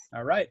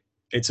All right.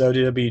 It's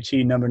OWT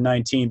number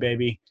 19,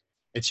 baby.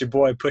 It's your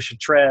boy Pusha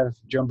Trev,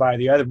 joined by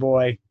the other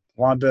boy,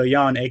 Juan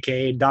Billion,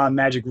 a.k.a. Don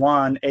Magic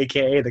Juan,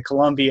 a.k.a. the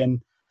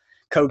Colombian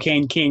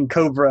Cocaine King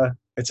Cobra.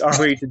 It's Are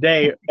We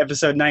Today,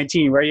 episode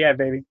 19. Where you at,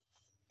 baby?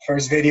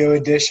 First video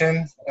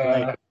edition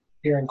Right.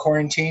 here in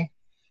quarantine.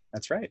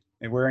 That's right.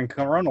 And we're in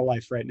Corona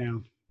life right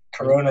now.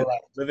 Corona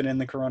life. Living in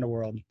the Corona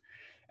world.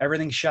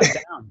 Everything's shut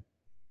down.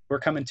 We're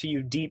coming to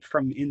you deep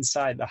from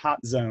inside the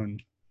hot zone.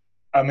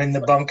 I'm in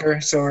the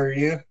bunker, so are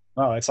you.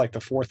 Oh, it's like the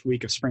fourth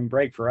week of spring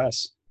break for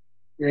us.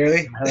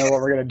 Really? I don't know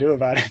what we're going to do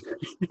about it.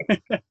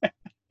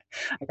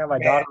 I got my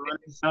daughter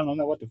running. I don't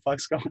know what the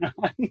fuck's going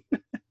on.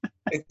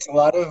 It's a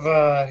lot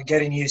of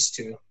getting used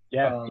to.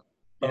 Yeah.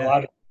 A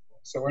lot of,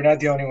 so we're not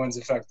the only ones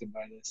affected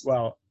by this.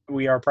 Well,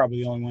 we are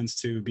probably the only ones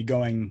to be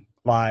going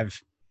live,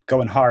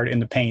 going hard in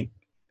the paint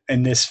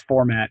in this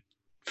format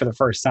for the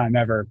first time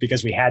ever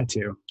because we had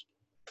to.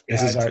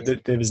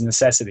 It was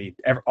necessity.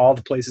 All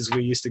the places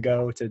we used to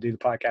go to do the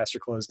podcast are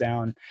closed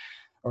down,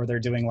 or they're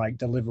doing like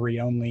delivery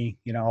only.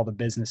 You know, all the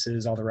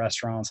businesses, all the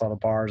restaurants, all the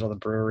bars, all the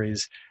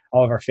breweries,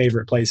 all of our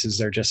favorite places.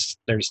 They're just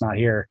not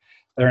here.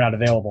 They're not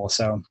available.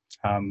 So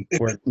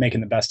we're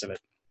making the best of it.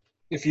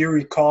 If you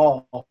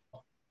recall,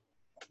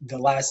 the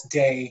last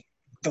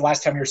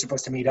time you were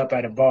supposed to meet up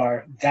at a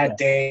bar, that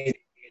day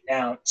they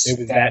announced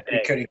that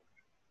we couldn't.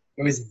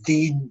 It was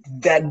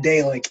that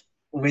day, like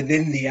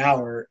within the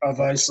hour of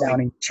us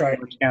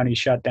County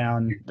shut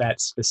down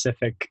that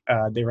specific.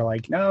 They were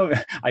like, no.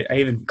 I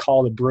even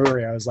called a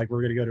brewery. I was like,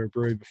 we're gonna go to a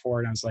brewery before,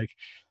 and I was like,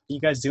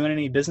 you guys doing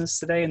any business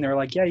today? And they were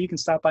like, yeah, you can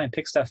stop by and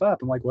pick stuff up.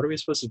 I'm like, what are we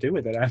supposed to do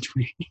with it after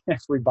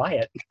we buy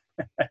it?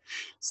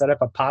 Set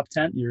up a pop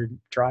tent in your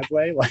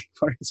driveway? Like,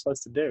 what are we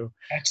supposed to do?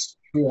 That's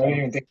true. I didn't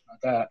even think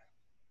about that.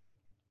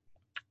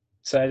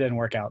 So that didn't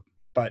work out,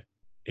 but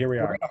here we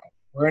are.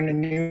 We're in a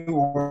new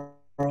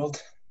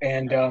world,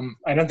 and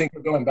I don't think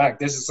we're going back.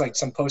 This is like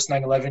some post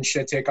 9/11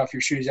 shit, take off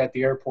your shoes at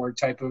the airport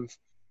type of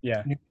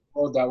new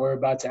world that we're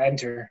about to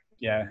enter.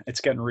 Yeah, it's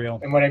getting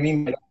real. And what I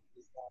mean by that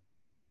is that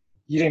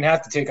you didn't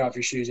have to take off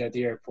your shoes at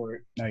the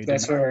airport. No, you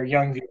That's didn't. for our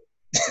young viewers.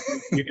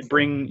 You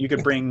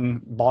could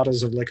bring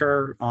bottles of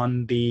liquor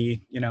on the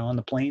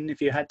plane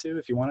if you had to,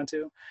 if you wanted to.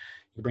 You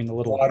could bring the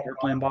little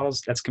airplane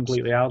bottles. That's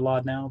completely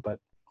outlawed now, but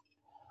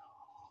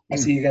I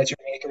see you got your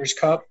Maker's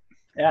Cup.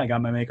 Yeah, I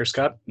got my Maker's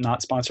Cup.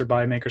 Not sponsored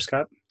by Maker's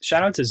Cup.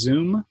 Shout out to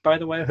Zoom, by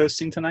the way,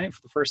 hosting tonight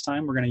for the first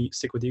time. We're going to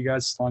stick with you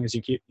guys as long as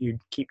you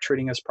keep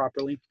treating us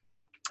properly.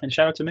 And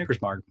shout out to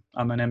Maker's Mark.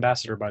 I'm an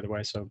ambassador, by the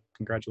way, so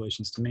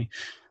congratulations to me.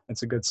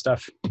 It's a good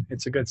stuff.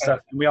 And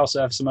we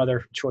also have some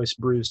other choice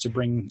brews to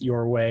bring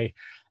your way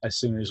as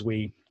soon as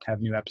we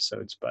have new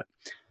episodes. But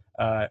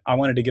I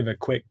wanted to give a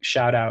quick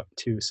shout out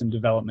to some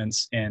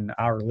developments in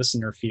our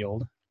listener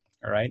field.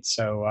 All right,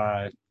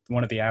 so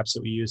one of the apps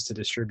that we use to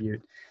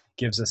distribute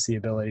gives us the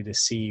ability to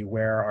see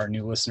where our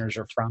new listeners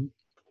are from.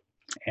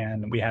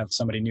 And we have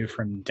somebody new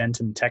from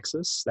Denton,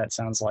 Texas. That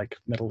sounds like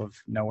middle of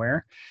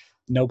nowhere.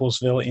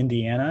 Noblesville,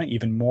 Indiana,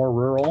 even more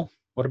rural.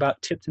 What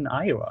about Tipton,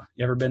 Iowa?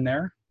 You ever been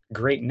there?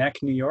 Great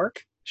Neck, New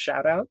York.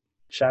 Shout out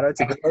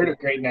to. I've heard of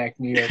Great Neck,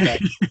 New York.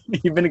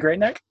 You've been to Great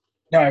Neck?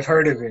 No, I've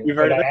heard of it. You've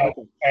heard of it?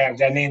 I have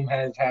that name.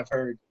 Have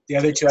heard. The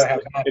other two I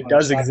have not. It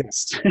does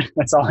exist.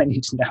 That's all I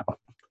need to know.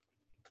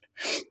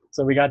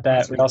 So we got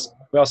that. We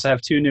also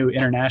have two new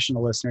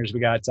international listeners.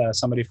 We got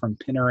somebody from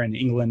Pinner in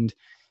England,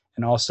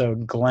 and also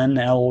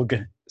Glenelg,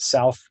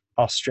 South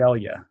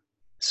Australia.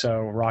 So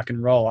rock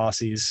and roll,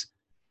 Aussies.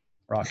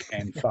 Rock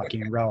and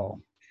fucking roll.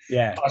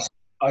 Yeah.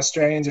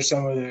 Australians are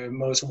some of the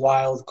most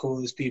wild,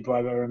 coolest people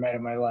I've ever met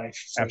in my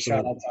life. So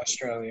Absolutely. Shout out to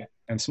Australia.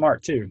 And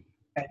smart, too.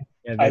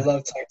 I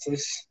love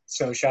Texas.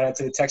 So shout out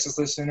to the Texas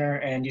listener.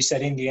 And you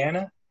said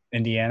Indiana?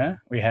 Indiana.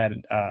 We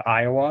had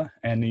Iowa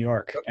and New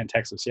York and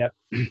Texas. Yep.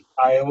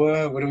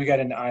 Iowa. What do we got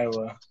in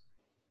Iowa?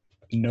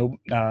 No.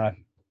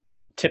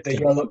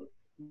 Tipton.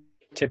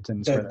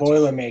 Tipton's the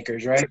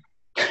Boilermakers, right?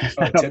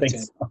 I don't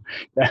think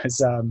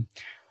so.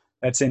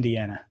 That's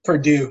Indiana.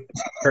 Purdue.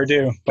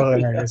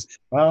 Boilermakers.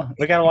 Well,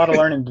 we got a lot of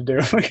learning to do.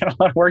 We got a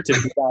lot of work to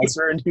do, guys,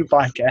 for a new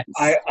podcast.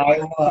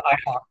 Iowa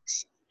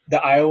Hawks. The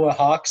Iowa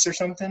Hawks or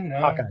something? No.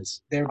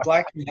 Hawkeyes. They're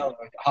black and yellow.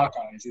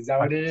 Hawkeyes. Is that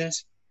what it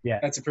is? Yeah.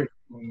 That's a pretty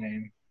cool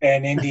name.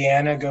 And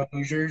Indiana, go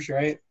Hoosiers,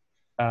 right?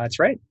 That's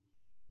right.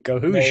 Go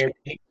Hoosiers.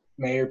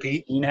 Mayor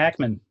Pete. Gene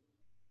Hackman.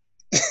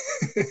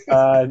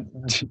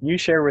 You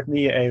shared with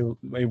me a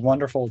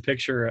wonderful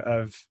picture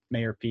of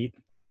Mayor Pete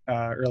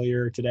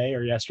earlier today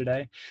or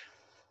yesterday.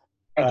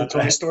 At the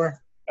toy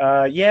store?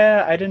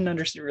 Yeah, I didn't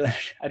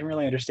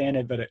really understand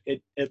it, but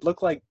it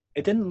looked like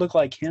it didn't look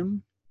like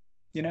him,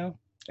 you know?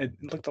 It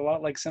looked a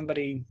lot like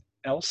somebody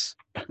else.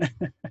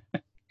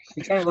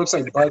 He kind of looks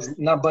like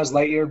not Buzz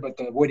Lightyear, but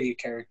the Woody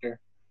character.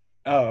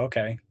 Oh,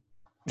 okay.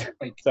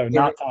 Like, so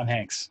not Tom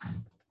Hanks.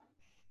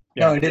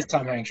 Yeah. No, it is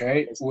Tom Hanks,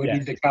 right? Woody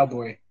the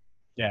cowboy.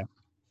 Yeah.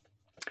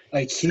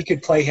 Like he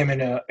could play him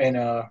in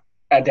a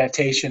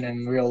adaptation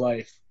in real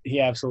life. He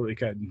absolutely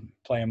could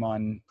play him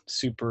on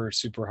super,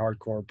 super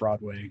hardcore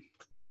Broadway,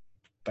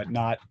 but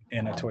not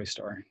in a toy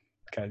store.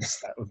 because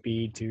that would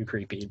be too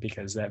creepy,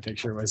 because that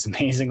picture was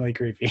amazingly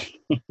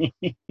creepy.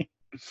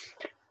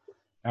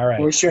 All right.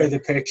 We'll share the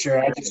picture.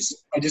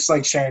 I just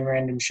like sharing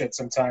random shit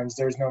sometimes.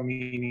 There's no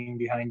meaning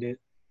behind it.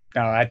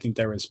 No, I think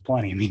there was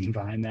plenty of meaning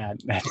behind that.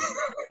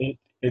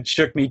 It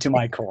shook me to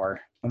my core.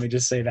 Let me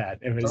just say that.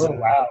 It was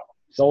wow.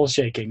 Soul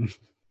shaking.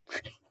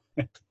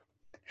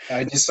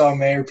 I just saw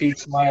Mayor Pete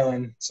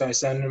smiling, so I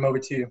sent him over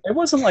to you. It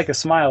wasn't like a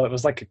smile. It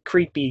was like a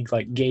creepy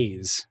like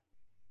gaze.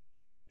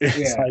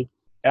 It's like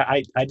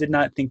I did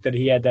not think that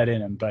he had that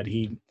in him, but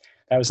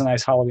that was a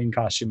nice Halloween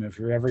costume. If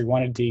you ever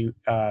wanted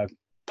to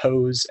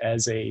pose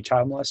as a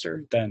child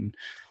molester, then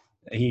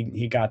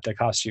he got the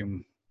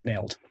costume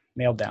nailed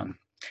down.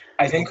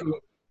 I think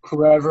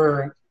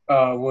whoever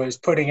was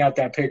putting out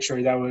that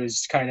picture, that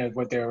was kind of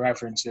what they were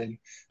referencing.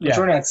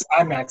 Yeah.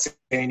 I'm not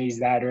saying he's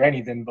that or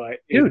anything, but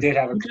Dude, it did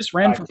have a. You just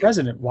ran for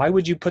president. Why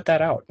would you put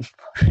that out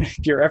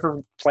if you're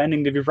ever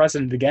planning to be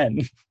president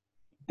again?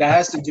 That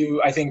has to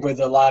do, I think, with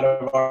a lot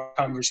of our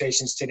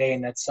conversations today,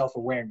 and that's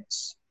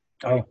self-awareness.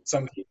 Like,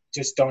 some people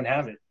just don't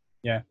have it.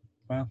 Yeah,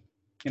 well,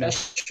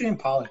 especially in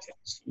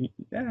politics.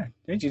 Yeah,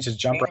 you just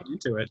jump right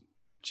into it.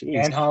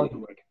 Jeez. And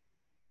Hollywood.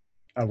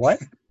 What?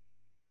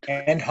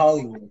 And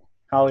Hollywood.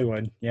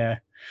 Hollywood, yeah.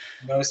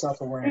 No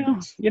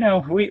self-awareness.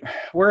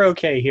 We're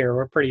okay here.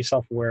 We're pretty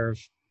self-aware of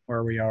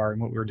where we are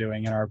and what we're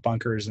doing in our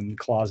bunkers and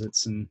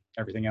closets and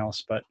everything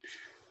else. But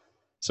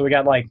so we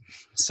got like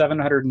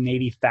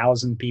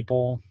 780,000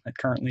 people that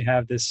currently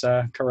have this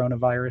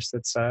coronavirus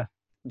that's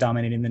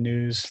dominating the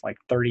news. Like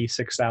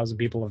 36,000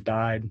 people have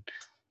died.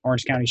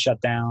 Orange County shut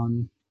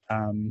down.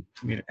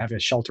 We have a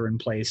shelter in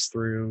place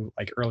through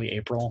like early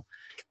April.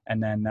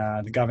 And then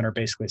the governor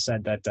basically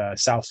said that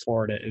South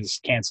Florida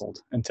is canceled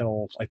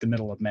until like the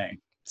middle of May.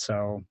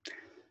 So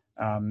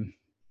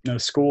no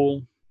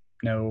school,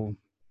 no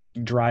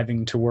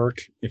driving to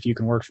work. If you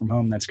can work from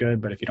home, that's good.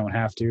 But if you don't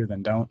have to,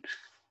 then don't.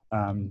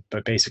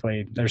 But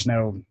basically, there's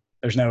no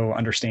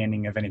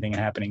understanding of anything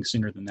happening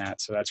sooner than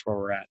that. So that's where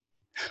we're at.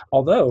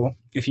 Although,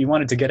 if you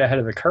wanted to get ahead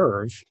of the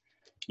curve,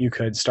 you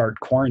could start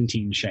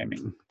quarantine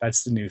shaming.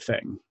 That's the new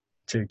thing,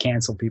 to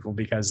cancel people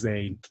because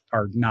they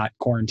are not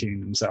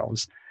quarantining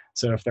themselves.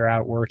 So if they're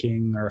out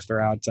working, or if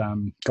they're out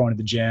going to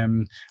the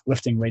gym,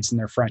 lifting weights in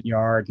their front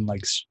yard and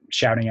like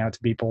shouting out to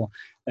people,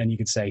 then you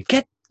could say,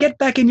 get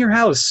back in your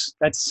house.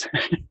 That's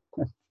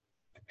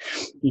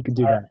you could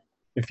do that.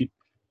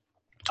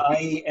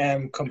 I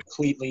am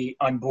completely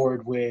on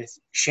board with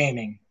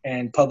shaming,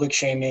 and public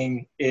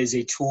shaming is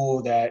a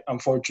tool that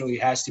unfortunately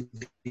has to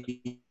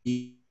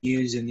be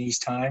used in these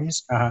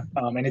times.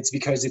 And it's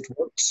because it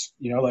works.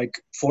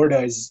 Like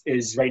Florida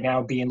is right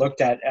now being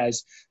looked at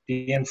as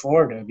being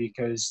Florida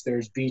because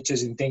there's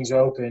beaches and things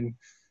open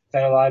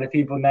that a lot of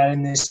people not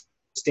in this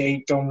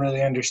state don't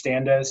really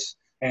understand us,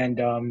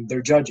 and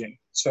they're judging.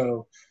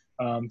 So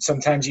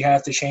sometimes you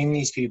have to shame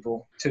these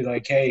people to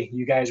like, hey,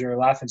 you guys are a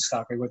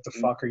laughingstock. Like, what the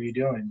fuck are you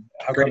doing?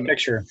 Great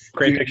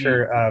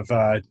picture of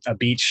a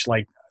beach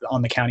like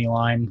on the county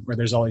line where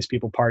there's all these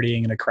people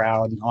partying in a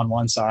crowd on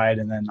one side,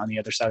 and then on the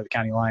other side of the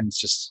county line, it's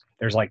just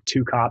there's like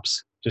two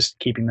cops just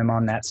keeping them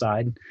on that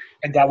side.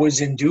 And that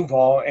was in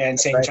Duval and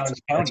St. John's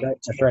County.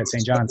 That's right,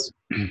 St. John's.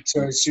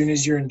 So as soon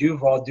as you're in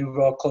Duval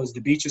closed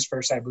the beaches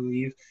first, I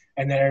believe,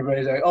 and then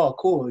everybody's like, oh,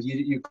 cool,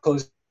 you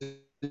closed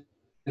it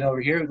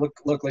over here.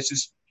 Look, let's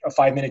just a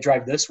 5-minute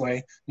drive this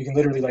way. You can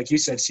literally, like you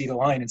said, see the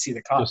line and see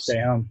the cops. Just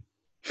stay home.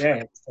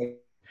 Yeah.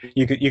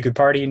 You could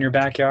party in your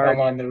backyard. I'm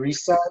on the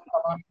east side.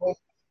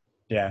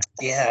 Yeah.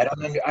 Yeah,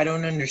 I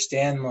don't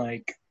understand.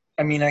 Like,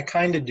 I mean, I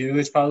kind of do.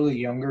 It's probably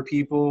younger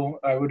people,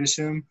 I would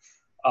assume,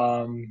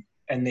 and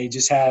they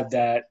just have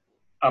that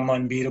I'm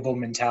unbeatable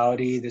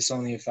mentality. This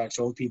only affects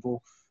old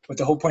people. But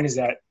the whole point is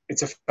that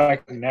it's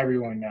affecting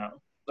everyone now.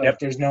 Like,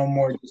 There's no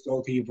more just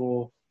old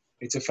people.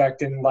 It's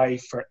affecting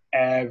life for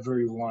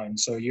everyone.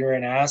 So you're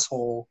an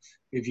asshole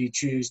if you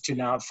choose to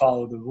not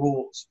follow the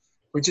rules,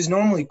 which is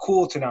normally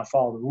cool to not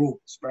follow the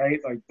rules, right?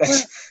 Like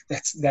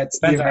that's depends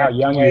on how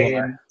young you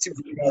are.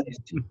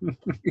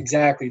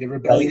 Exactly, the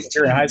rebellious.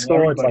 You're in high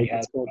school. It's like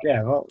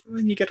yeah. Well,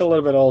 when you get a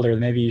little bit older,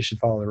 maybe you should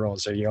follow the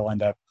rules, or you'll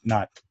end up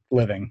not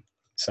living.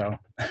 So.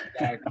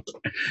 Exactly.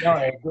 No,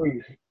 I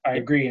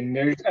agree. And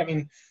there's,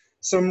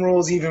 some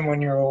rules, even when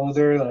you're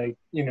older, like,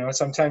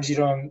 sometimes you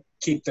don't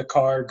keep the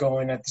car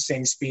going at the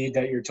same speed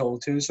that you're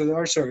told to. So there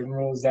are certain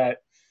rules that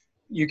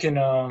you can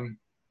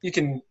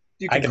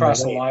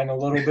cross the line a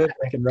little bit.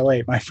 I can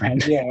relate, my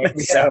friend. Yeah.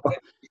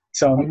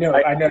 So I know.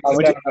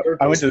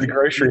 I went to the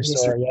grocery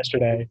store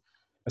yesterday.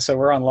 So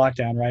we're on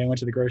lockdown, right? I went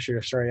to the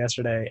grocery store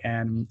yesterday,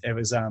 and it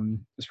was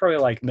probably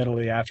like middle of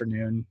the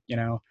afternoon.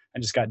 I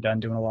just got done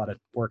doing a lot of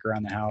work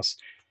around the house,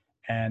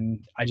 and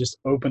I just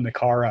opened the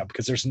car up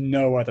because there's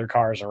no other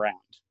cars around.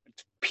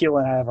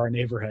 Peeling out of our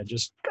neighborhood,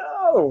 just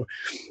go.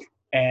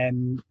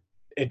 And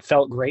it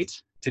felt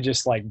great to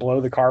just like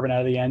blow the carbon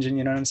out of the engine.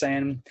 You know what I'm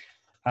saying?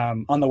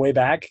 On the way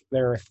back,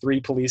 there were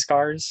 3 police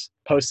cars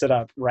posted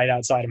up right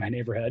outside of my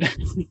neighborhood.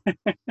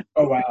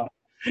 Oh, wow.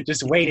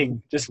 just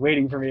waiting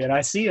for me. And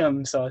I see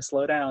them, so I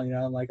slow down,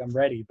 I'm like, I'm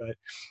ready. But,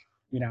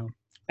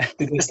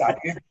 Did they stop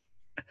you?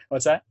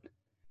 What's that?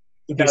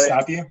 Did they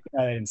stop you?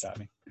 No, they didn't stop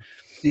me.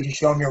 Did you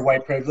show them your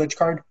white privilege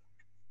card?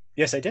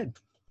 Yes, I did.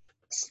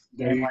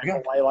 There you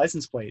go. My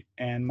license plate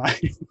and my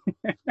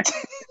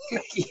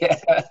yeah.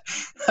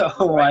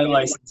 My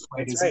license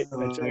plate is.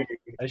 Right.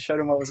 I showed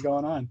him what was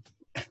going on.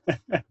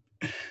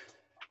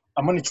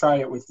 I'm gonna try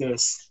it with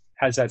this.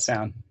 How's that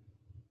sound?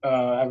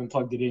 I haven't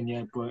plugged it in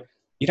yet, but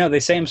they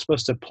say I'm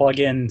supposed to plug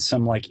in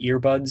some like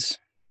earbuds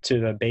to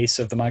the base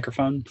of the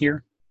microphone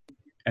here,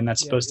 and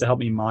that's supposed to help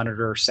me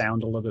monitor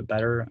sound a little bit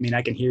better. I mean,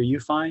 I can hear you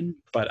fine,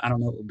 but I don't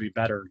know what would be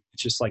better.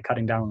 It's just like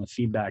cutting down on the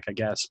feedback, I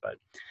guess. But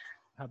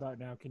how about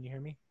now? Can you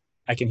hear me?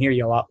 I can hear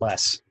you a lot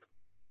less.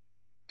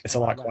 It's a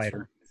lot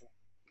quieter.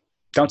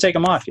 Don't take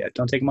them off yet.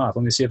 Don't take them off.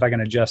 Let me see if I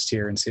can adjust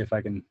here and see if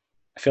I can.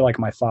 I feel like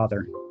my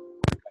father.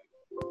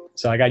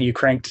 So I got you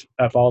cranked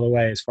up all the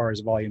way as far as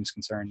volume's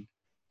concerned.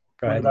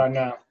 Go ahead. What about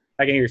now?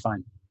 I can hear you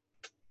fine.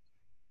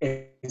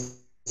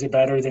 Is it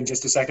better than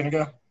just a second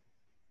ago?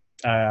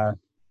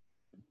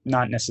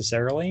 Not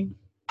necessarily.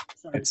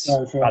 It's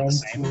Sorry, about the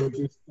same.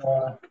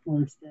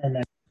 We're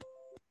experimenting.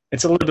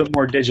 It's a little bit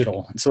more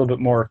digital. It's a little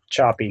bit more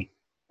choppy,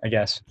 I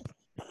guess.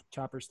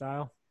 Chopper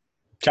style?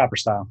 Chopper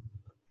style.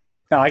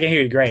 No, I can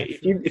hear you great.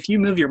 If you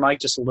move your mic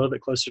just a little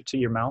bit closer to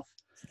your mouth.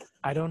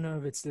 I don't know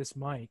if it's this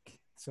mic,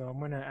 so I'm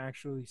going to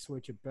actually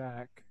switch it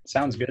back.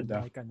 Sounds good,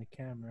 though. Mic on the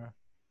camera.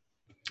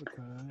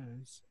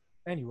 Because,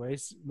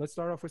 anyways, let's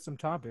start off with some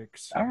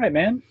topics. All right,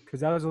 man.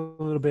 Because that was a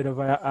little bit of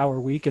our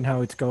week and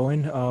how it's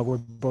going. We're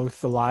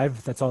both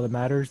alive. That's all that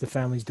matters. The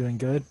family's doing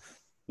good.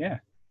 Yeah,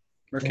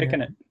 we're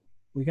kicking it.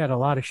 We got a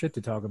lot of shit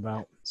to talk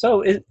about.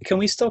 So can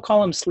we still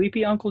call him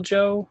Sleepy Uncle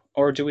Joe,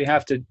 or do we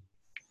have to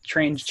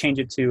change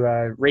it to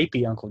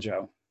Rapey Uncle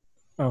Joe?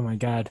 Oh, my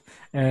God.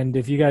 And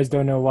if you guys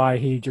don't know why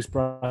he just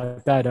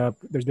brought that up,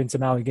 there's been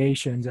some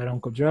allegations at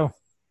Uncle Joe.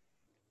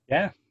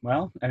 Yeah,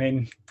 well, I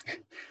mean...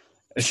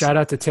 Shout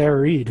out to Tara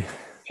Reid.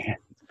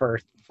 For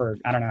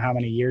I don't know how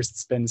many years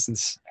it's been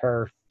since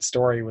her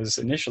story was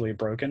initially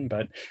broken,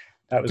 but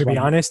that was... To be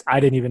honest, I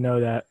didn't even know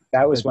that.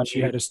 That was when she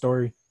had a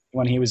story.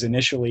 When he was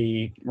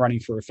initially running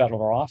for a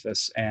federal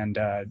office, and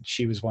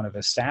she was one of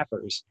his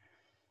staffers.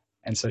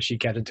 And so she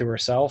kept it to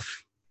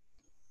herself,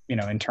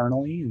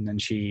 internally, and then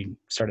she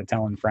started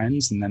telling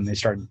friends, and then they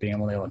started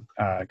being able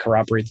to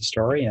corroborate the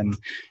story, and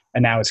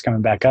now it's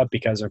coming back up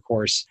because, of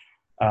course,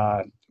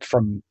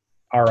 from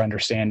our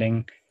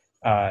understanding,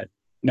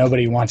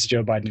 nobody wants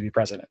Joe Biden to be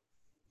president.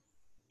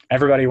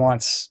 Everybody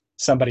wants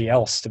somebody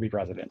else to be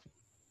president,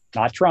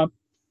 not Trump,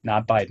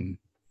 not Biden.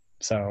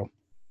 So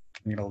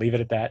I'm going to leave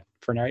it at that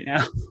for right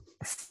now.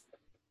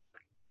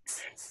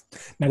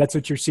 Now that's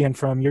what you're seeing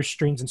from your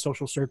streams and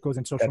social circles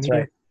and social media.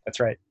 Right. That's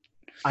right.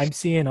 I'm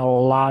seeing a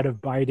lot of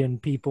Biden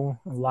people,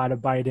 a lot of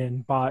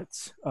Biden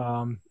bots.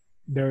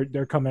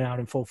 They're coming out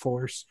in full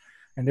force,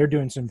 and they're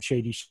doing some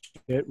shady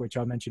shit, which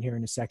I'll mention here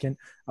in a second.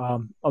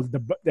 And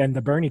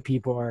the Bernie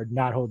people are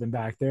not holding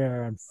back.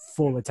 They're in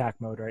full attack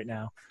mode right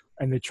now,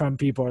 and the Trump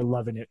people are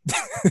loving it.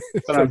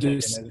 That's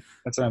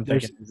what I'm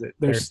thinking.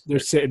 They're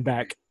sitting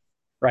back.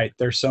 Right.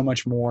 There's so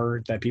much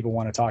more that people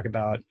want to talk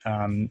about,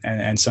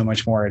 and so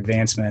much more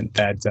advancement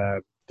that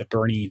the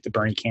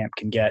Bernie camp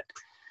can get.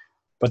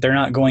 But they're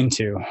not going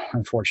to,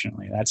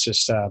 unfortunately. That's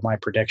just my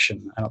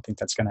prediction. I don't think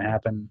that's going to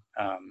happen.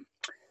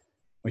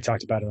 We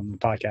talked about it on the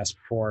podcast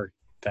before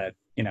that,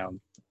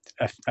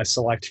 a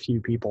select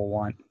few people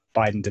want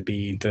Biden to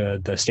be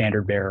the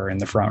standard bearer and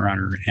the front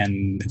runner,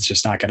 and it's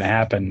just not going to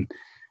happen.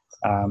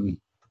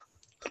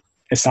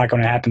 It's not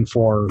going to happen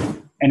for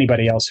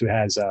anybody else who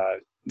has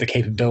the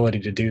capability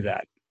to do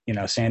that.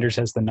 Sanders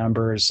has the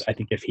numbers. I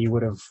think if he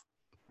would have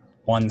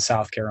won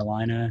South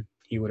Carolina,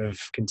 he would have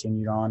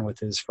continued on with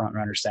his front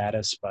runner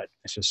status, but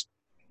it's just,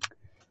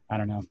 I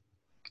don't know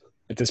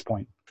at this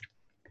point.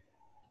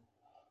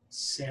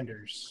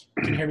 Sanders.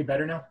 Can you hear me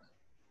better now?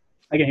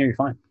 I can hear you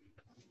fine.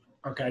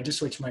 Okay, I just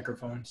switched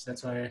microphones.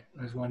 That's why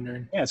I was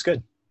wondering. Yeah, it's good.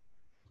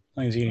 As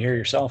long as you can hear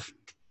yourself.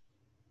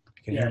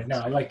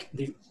 I like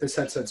this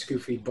headset's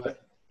goofy,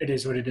 but it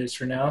is what it is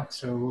for now,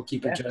 so we'll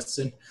keep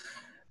adjusting.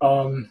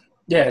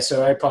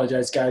 So I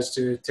apologize, guys,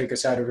 to take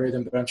us out of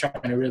rhythm, but I'm trying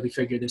to really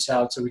figure this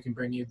out so we can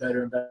bring you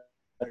better and better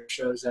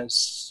shows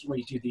as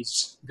we do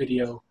these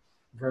video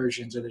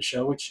versions of the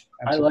show, which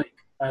Absolutely.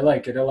 I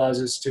like. It allows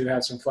us to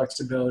have some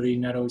flexibility,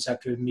 not always have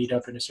to meet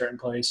up in a certain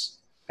place.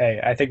 Hey,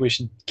 I think we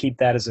should keep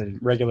that as a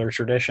regular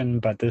tradition,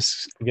 but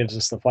this gives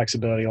us the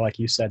flexibility, like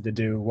you said, to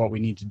do what we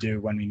need to do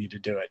when we need to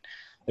do it.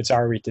 It's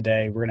our week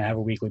today. We're going to have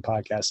a weekly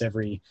podcast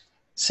every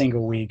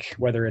single week,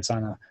 whether it's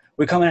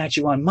we're coming at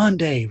you on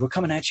Monday, we're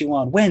coming at you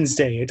on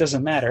Wednesday. It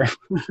doesn't matter.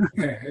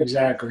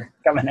 Exactly.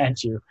 Coming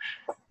at you.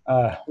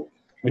 Go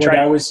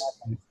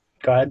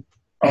ahead.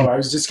 Oh, I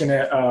was just going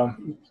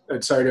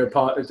to, sorry to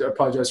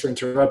apologize for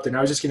interrupting.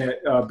 I was just going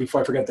to,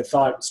 before I forget the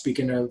thought,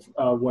 speaking of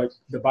what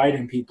the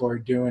Biden people are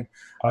doing,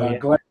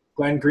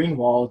 Glenn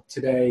Greenwald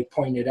today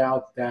pointed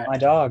out that. My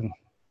dog.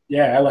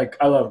 Yeah,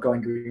 I love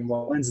Glenn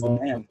Greenwald. Glenn's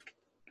the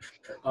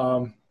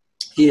man.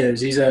 He is.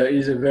 He's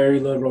a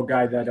very liberal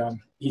guy that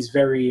he's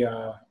very,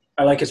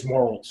 I like his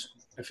morals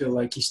I feel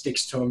like he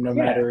sticks to them no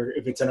matter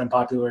if it's an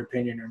unpopular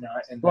opinion or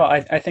not. And well,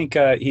 I think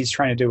he's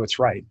trying to do what's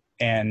right,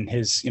 and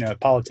his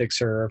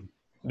politics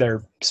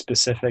they're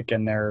specific,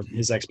 and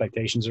his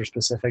expectations are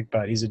specific.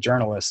 But he's a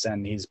journalist,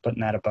 and he's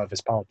putting that above his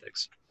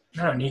politics.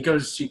 No, and you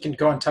can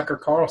go on Tucker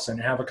Carlson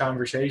and have a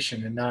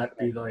conversation and not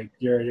be like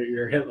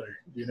you're Hitler.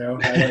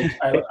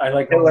 I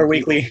like Hitler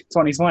Weekly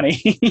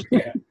 2020.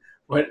 Yeah.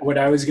 What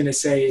I was gonna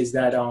say is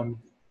that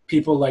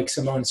people like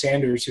Simone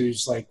Sanders,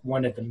 who's like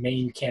one of the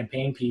main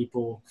campaign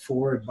people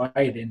for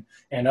Biden,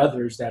 and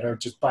others that are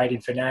just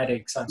Biden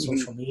fanatics on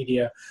social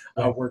media,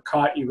 were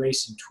caught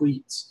erasing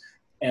tweets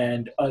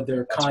and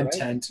other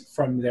content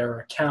from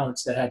their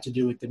accounts that had to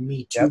do with the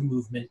Me Too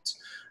movement.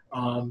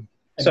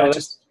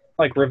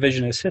 Like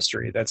revisionist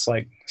history. That's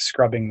like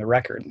scrubbing the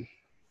record.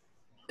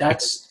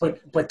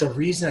 But the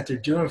reason that they're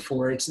doing it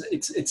for it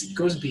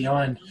goes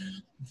beyond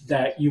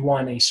that you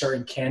want a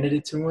certain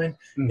candidate to win.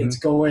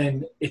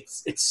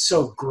 It's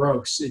so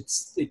gross.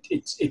 It's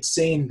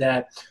saying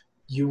that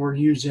you were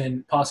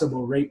using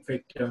possible rape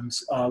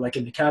victims, like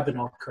in the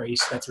Kavanaugh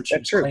case. That's what she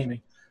was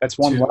claiming. That's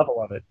one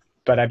level of it.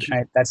 But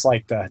that's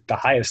like the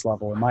highest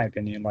level, in my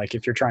opinion. Like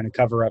if you're trying to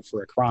cover up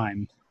for a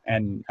crime,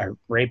 and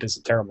rape is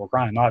a terrible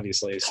crime,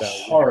 obviously. So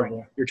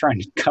horrible. You're trying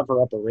to cover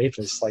up a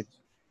rapist. Like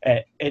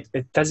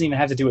it doesn't even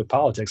have to do with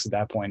politics at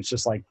that point. It's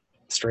just like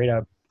straight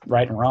up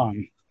right and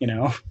wrong,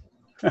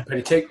 But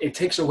it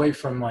takes away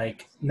from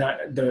like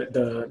not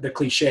the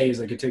cliches.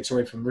 Like it takes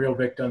away from real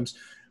victims.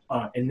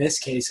 In this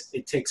case,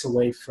 it takes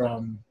away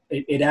from.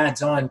 It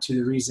adds on to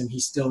the reason he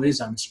still is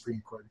on the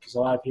Supreme Court, because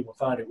a lot of people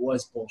thought it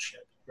was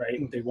bullshit.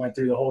 Right? They went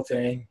through the whole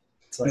thing.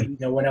 It's like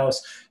no one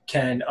else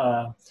can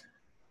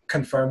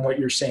confirm what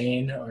you're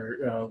saying,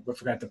 or I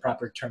forgot the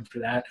proper term for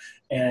that.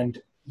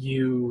 And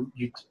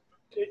it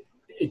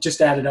just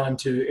added on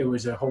to, it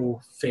was a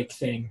whole fake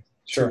thing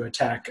to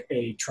attack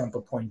a Trump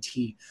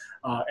appointee.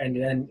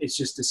 And then it's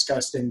just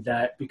disgusting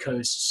that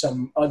because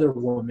some other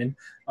woman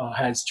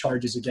has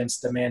charges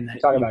against the man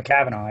that talking about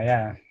Kavanaugh.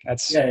 Yeah.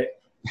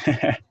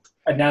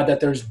 And now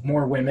that there's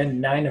more women,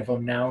 9 of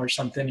them now or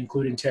something,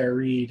 including Tara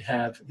Reid,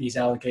 have these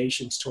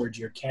allegations towards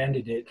your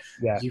candidate.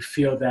 Yeah. You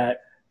feel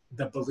that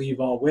the believe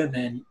all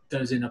women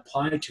doesn't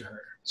apply to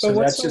her. So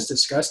that's just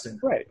disgusting.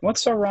 Right.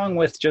 What's so wrong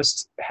with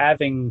just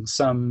having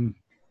some,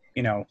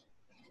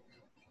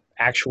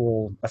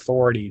 actual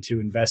authority to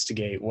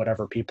investigate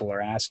whatever people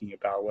are asking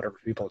about, whatever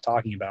people are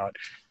talking about?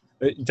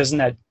 Doesn't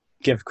that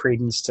give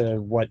credence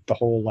to what the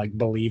whole like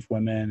believe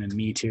women and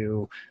Me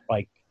Too,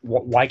 like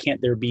why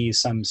can't there be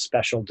some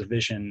special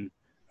division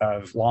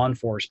of law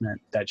enforcement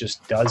that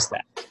just does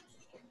that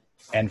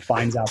and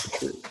finds out the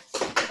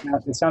truth? Now,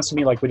 it sounds to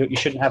me like you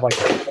shouldn't have like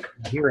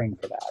a hearing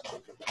for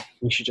that.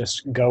 We should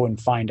just go and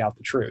find out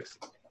the truth,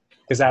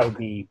 because that would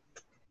be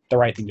the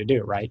right thing to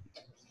do, right?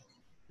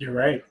 You're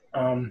right.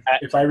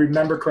 If I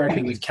remember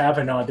correctly, with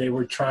Kavanaugh, they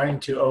were trying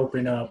to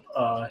open up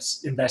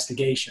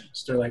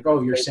investigations. They're like,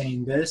 "Oh, you're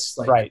saying this?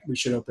 Like, we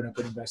should open up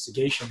an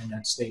investigation in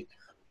that state."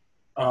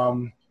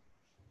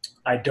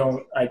 I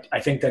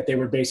think that they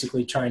were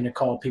basically trying to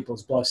call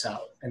people's bluffs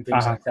out and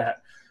things like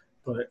that.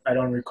 But I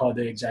don't recall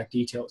the exact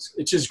details.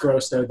 It's just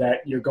gross, though,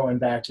 that you're going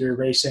back, you're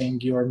erasing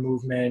your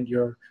movement,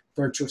 your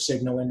virtual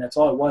signaling. That's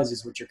all it was,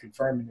 is what you're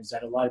confirming, is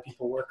that a lot of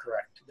people were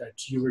correct,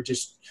 that you were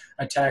just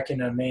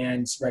attacking a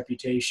man's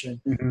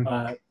reputation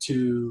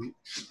to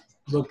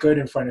look good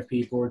in front of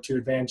people or to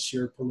advance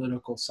your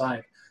political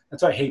side.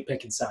 That's why I hate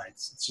picking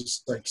sides. It's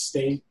just like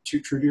stay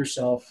true to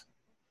yourself,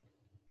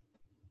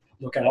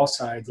 look at all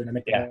sides, and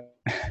make the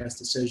best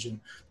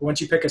decision. But once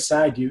you pick a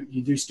side, you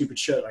do stupid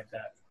shit like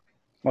that.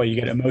 Well, you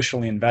get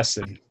emotionally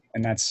invested,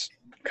 and that's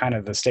kind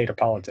of the state of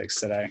politics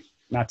today.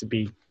 Not to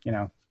be,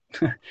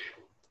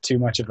 too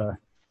much of a,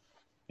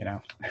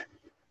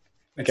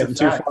 getting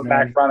too far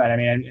back from it. I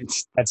mean,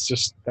 that's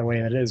just the way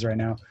it is right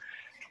now.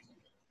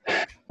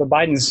 But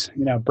Biden's,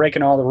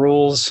 breaking all the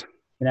rules.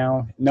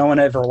 No one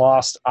ever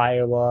lost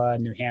Iowa,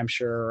 New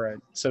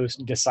Hampshire so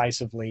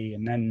decisively,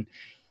 and then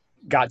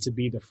got to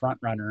be the front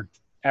runner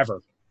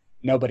ever.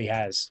 Nobody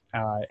has.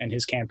 And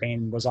his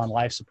campaign was on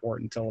life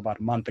support until about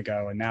a month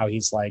ago. And now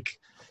he's like,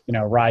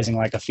 rising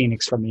like a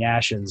phoenix from the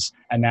ashes.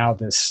 And now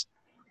this,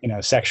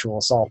 sexual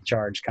assault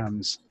charge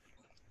comes.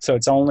 So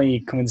it's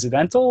only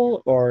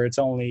coincidental, or it's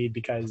only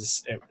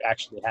because it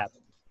actually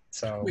happened.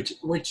 So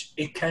which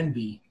it can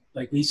be.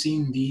 Like I've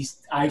seen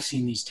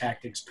these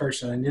tactics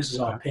personally, and this is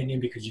all opinion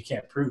because you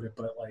can't prove it,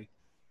 but like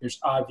there's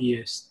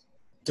obvious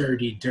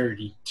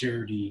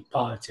dirty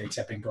politics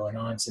have been going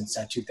on since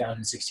that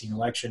 2016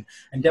 election,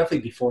 and definitely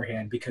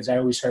beforehand, because I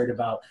always heard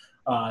about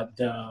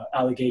the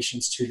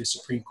allegations to the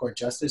Supreme Court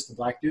justice, the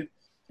black dude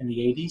in the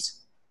 80s.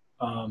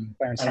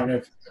 I don't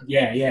know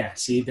if,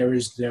 see, there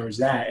was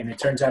that, and it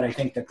turns out I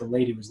think that the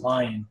lady was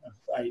lying,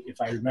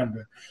 if I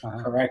remember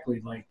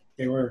correctly. Like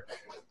they were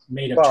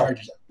made up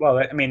charges. Well,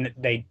 I mean,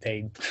 they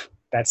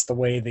that's the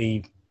way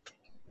the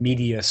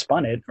media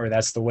spun it, or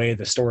that's the way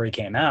the story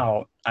came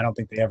out. I don't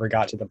think they ever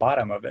got to the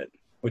bottom of it,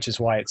 which is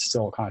why it's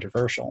still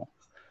controversial.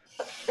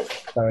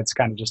 So it's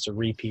kind of just a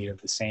repeat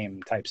of the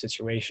same type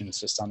situation. It's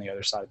just on the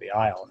other side of the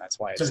aisle, and that's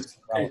why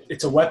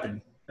it's a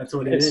weapon. That's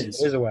what it is.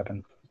 It is a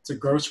weapon. It's a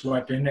gross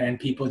weapon, and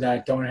people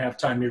that don't have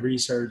time to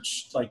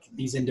research like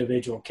these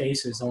individual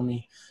cases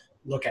only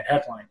look at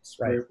headlines.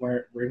 Right.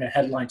 We're in a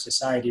headline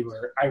society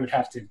where I would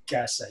have to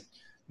guess that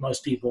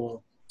most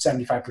people,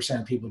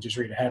 75% of people, just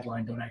read a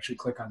headline, don't actually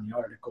click on the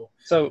article.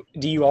 So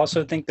do you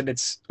also think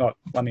that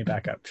let me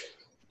back up.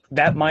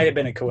 That might have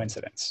been a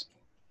coincidence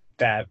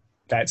that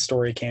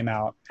story came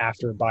out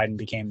after Biden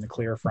became the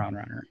clear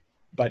frontrunner.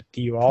 But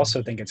do you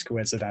also think it's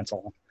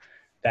coincidental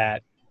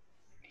that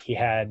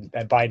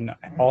Biden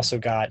also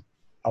got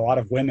a lot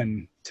of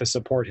women to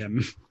support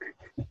him?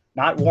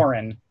 Not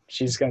Warren.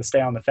 She's going to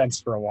stay on the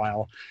fence for a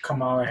while.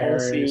 Kamala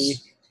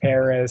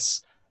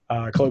Harris,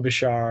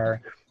 Klobuchar,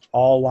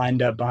 all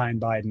lined up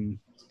behind Biden.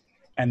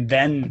 And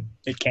then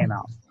it came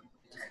out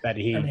that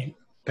he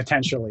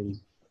potentially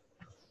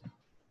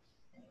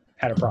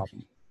had a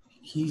problem.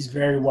 He's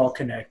very well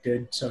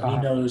connected, so he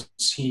knows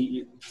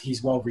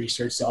he's well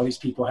researched. All these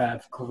people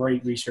have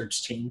great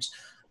research teams.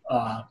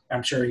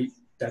 I'm sure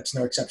that's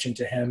no exception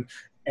to him.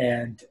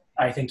 And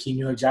I think he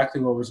knew exactly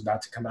what was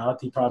about to come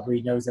out. He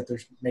probably knows that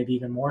there's maybe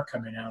even more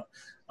coming out.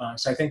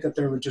 So I think that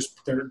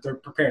they're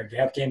prepared. They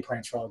have game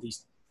plans for all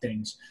these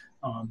things.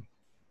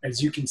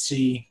 As you can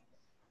see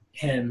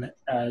him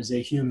as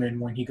a human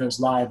when he goes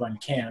live on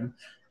cam,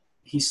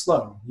 he's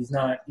slow. He's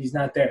not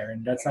there.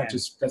 And that's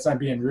not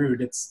being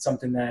rude. It's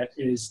something that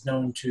is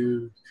known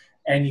to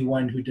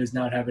anyone who does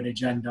not have an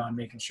agenda on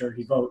making sure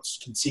he votes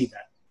can see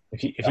that.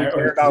 If you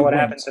care about what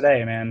happened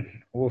today,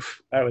 man,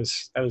 oof, that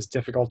was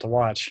difficult to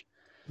watch.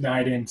 No,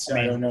 I didn't.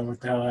 I don't know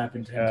what the hell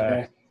happened to him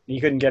today.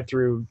 He couldn't get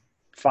through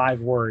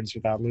 5 words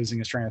without losing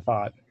his train of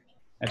thought.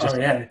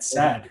 It's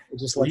sad. It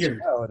just lets you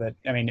know that,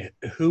 I mean,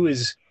 who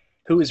is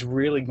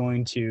really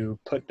going to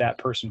put that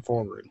person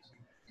forward?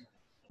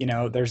 You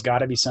know, there's got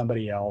to be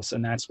somebody else,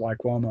 and that's why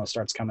Cuomo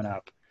starts coming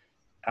up,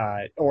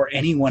 or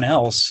anyone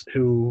else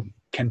who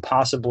can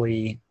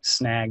possibly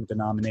snag the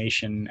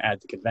nomination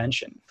at the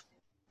convention.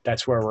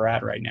 That's where we're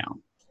at right now.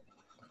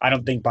 I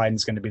don't think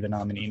Biden's going to be the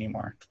nominee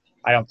anymore.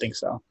 I don't think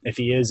so. If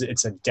he is,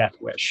 it's a death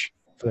wish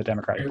for the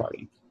Democratic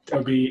Party.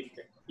 It'll be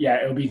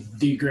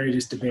the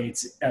greatest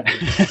debates ever.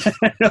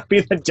 It'll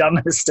be the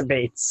dumbest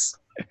debates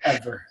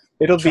ever.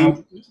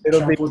 Trump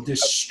will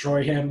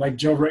destroy him, like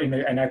Joe Rogan,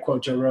 and I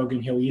quote Joe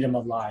Rogan, he'll eat him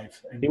alive.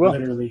 And he will.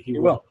 Literally, he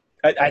will.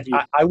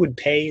 I would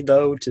pay,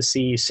 though, to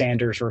see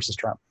Sanders versus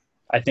Trump.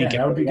 I think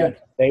that would be good.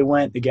 They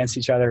went against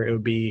each other. It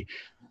would be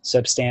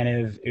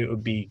substantive. It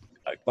would be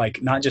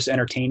like not just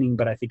entertaining,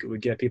 but I think it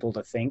would get people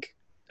to think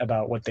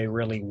about what they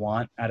really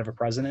want out of a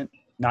president,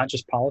 not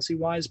just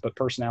policy-wise, but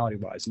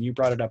personality-wise. And you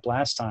brought it up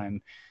last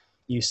time.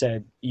 You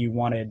said you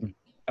wanted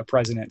a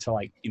president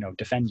to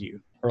defend you,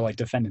 or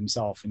defend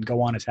himself and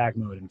go on attack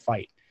mode and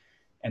fight.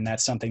 And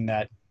that's something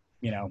that,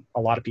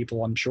 a lot of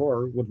people, I'm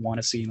sure, would want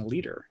to see in a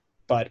leader.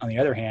 But on the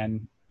other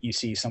hand, you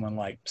see someone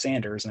like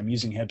Sanders, and I'm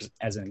using him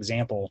as an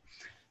example,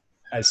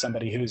 as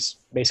somebody who's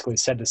basically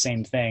said the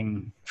same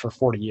thing for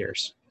 40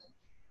 years.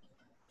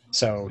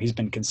 So he's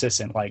been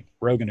consistent, like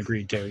Rogan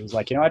agreed to. He's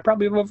like, I'd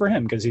probably vote for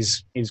him because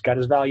he's got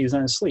his values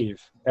on his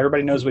sleeve.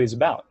 Everybody knows what he's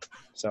about.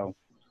 So,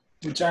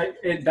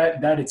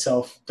 that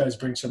itself does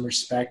bring some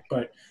respect.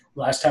 But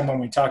last time when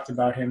we talked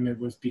about him, it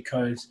was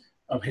because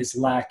of his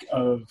lack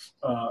of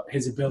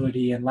his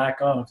ability and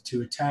lack of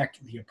to attack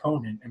the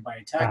opponent. And by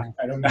attack,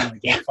 I don't mean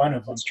make fun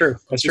of him. That's true.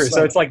 That's true.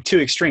 So it's like two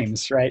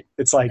extremes, right?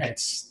 It's like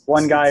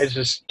one guy is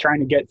just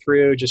trying to get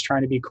through, just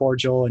trying to be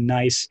cordial and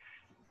nice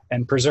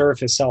and preserve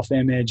his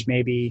self-image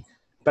maybe.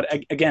 But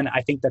again,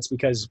 I think that's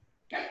because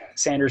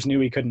Sanders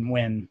knew he couldn't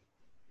win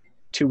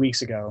 3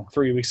 weeks ago,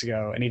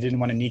 and he didn't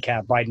want to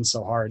kneecap Biden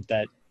so hard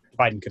that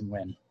Biden couldn't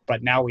win.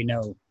 But now we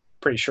know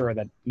pretty sure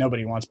that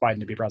nobody wants Biden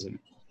to be president.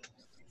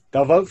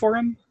 They'll vote for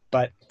him,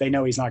 but they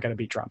know he's not going to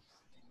beat Trump.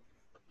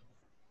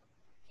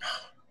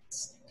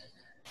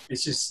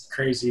 It's just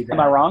crazy. Am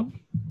I wrong?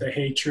 The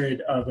hatred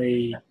of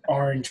a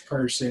orange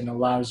person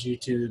allows you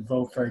to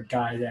vote for a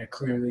guy that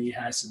clearly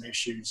has some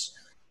issues.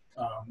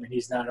 And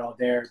he's not all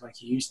there like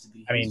he used to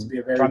be.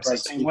 Trump's the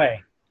same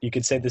way. You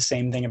could say the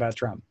same thing about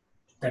Trump.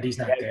 That he's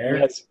not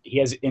there? He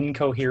has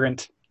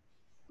incoherent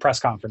press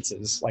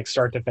conferences, like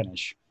start to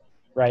finish,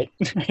 right?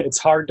 It's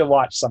hard to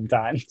watch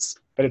sometimes,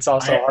 but it's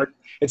also hard.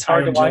 It's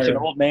hard to watch an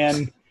old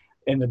man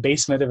in the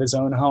basement of his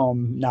own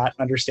home not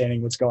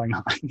understanding what's going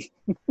on.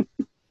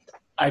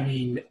 I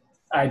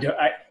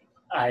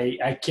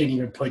can't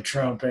even put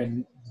Trump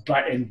and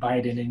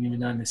Biden and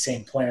even on the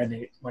same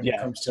planet when it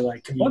comes to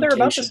communication. Well, they're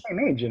about the same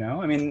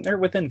age, they're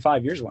within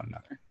 5 years of one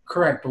another.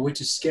 Correct, but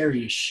which is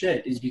scary as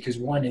shit is because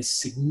one is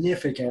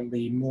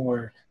significantly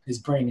more, his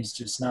brain is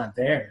just not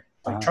there.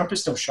 Trump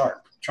is still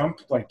sharp. Trump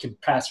can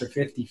pass for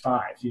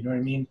 55. You know what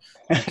I mean?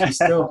 He's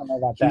still,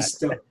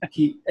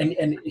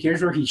 and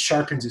here's where he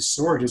sharpens his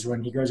sword is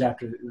when he goes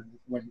after,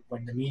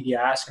 when the media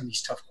ask him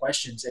these tough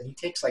questions, and he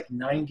takes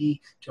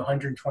 90 to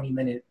 120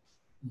 minute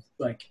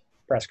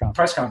press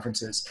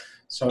conferences.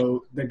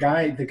 So the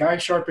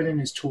guy's sharpening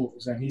his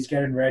tools, and he's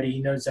getting ready. He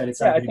knows that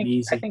it's not going to be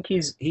easy. I think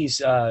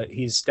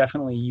he's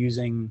definitely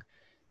using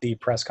the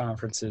press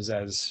conferences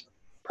as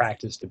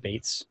practice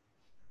debates,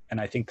 and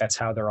I think that's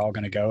how they're all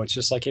going to go. It's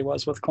just like it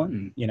was with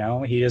Clinton. You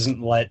know, he's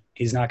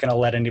not going to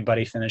let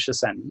anybody finish a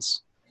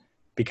sentence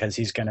because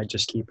he's going to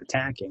just keep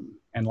attacking.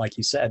 And like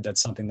you said,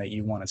 that's something that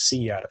you want to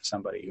see out of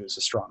somebody who's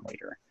a strong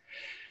leader,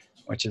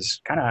 which is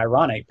kind of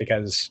ironic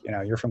because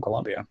you're from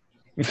Colombia.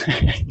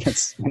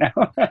 It's,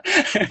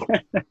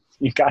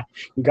 you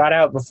got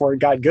out before it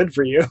got good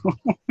for you.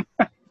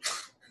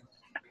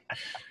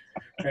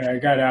 I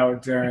got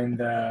out during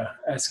the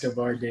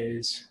Escobar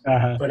days,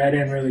 but I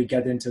didn't really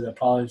get into the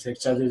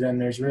politics other than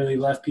there's really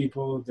left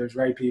people, there's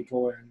right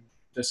people, and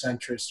the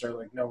centrists are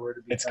like nowhere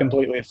to be It's found.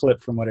 Completely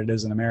flipped from what it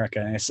is in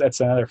America. And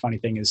that's another funny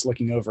thing is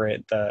looking over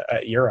at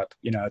Europe,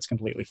 it's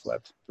completely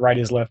flipped. Right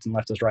is left and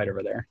left is right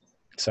over there.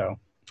 So,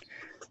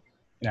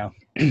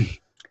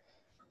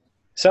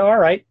 So, all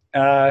right.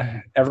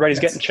 Everybody's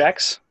getting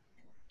checks.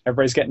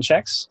 Everybody's getting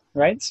checks,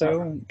 right?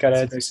 So,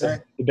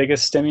 the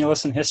biggest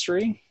stimulus in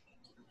history.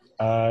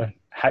 What are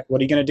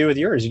you going to do with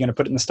yours? You're going to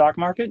put it in the stock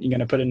market? You're going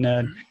to put it in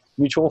a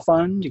mutual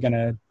fund? You're going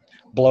to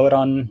blow it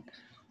on...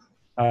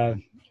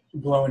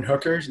 blowing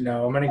hookers?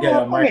 No, I'm going to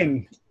get a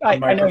microphone.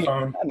 I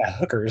know not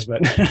hookers,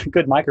 but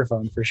good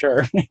microphone for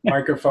sure.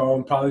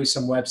 Microphone, probably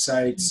some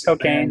websites.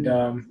 Cocaine.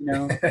 And,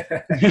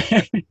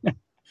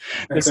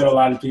 That's what a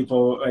lot of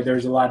people,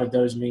 there's a lot of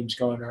those memes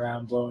going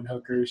around, blowing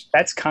hookers.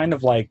 That's kind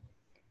of like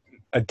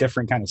a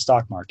different kind of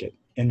stock market.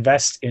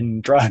 Invest in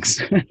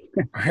drugs.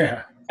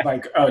 Yeah.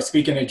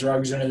 Speaking of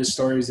drugs, one of the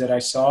stories that I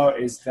saw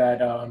is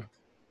that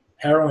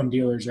heroin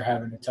dealers are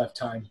having a tough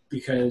time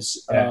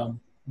because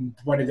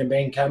one of the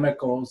main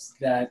chemicals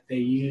that they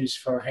use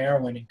for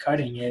heroin and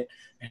cutting it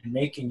and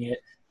making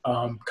it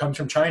comes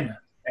from China.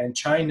 And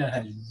China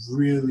has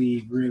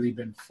really, really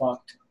been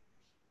fucked.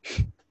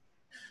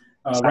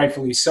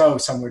 Rightfully so,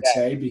 some would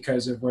say,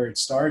 because of where it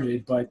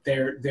started. But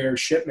their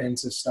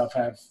shipments of stuff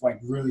have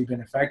really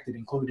been affected,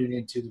 included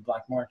into the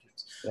black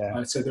markets.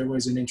 Yeah. So there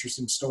was an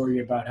interesting story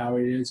about how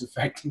it is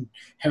affecting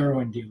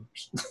heroin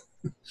dealers.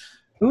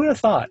 Who would have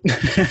thought?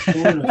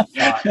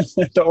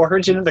 The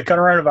origin of the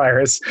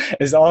coronavirus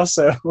is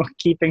also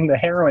keeping the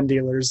heroin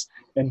dealers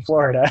in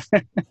Florida.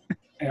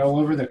 And all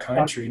over the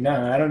country.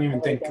 No, I don't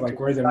even think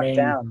we're the main.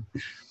 Down.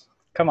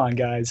 Come on,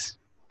 guys,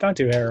 don't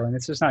do heroin.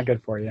 It's just not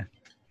good for you.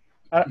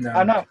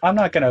 No. I'm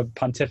not going to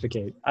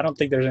pontificate. I don't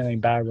think there's anything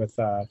bad with.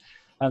 I don't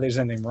think there's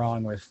anything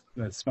wrong with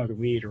smoking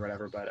weed or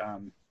whatever. But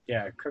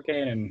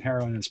cocaine and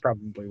heroin is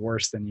probably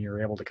worse than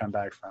you're able to come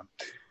back from.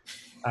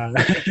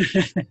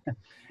 If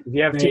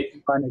you have too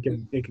much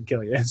fun, it can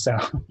kill you. So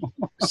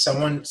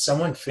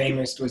someone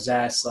famous was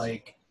asked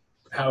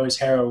how is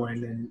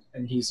heroin,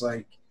 and he's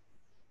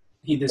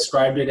he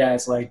described it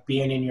as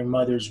being in your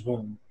mother's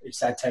womb. It's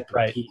that type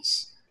of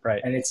peace,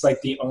 right? And it's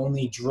the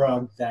only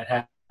drug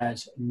that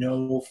has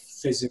no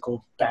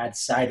physical bad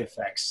side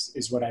effects,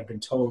 is what I've been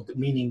told.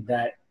 Meaning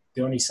that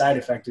the only side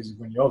effect is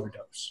when you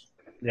overdose.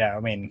 Yeah,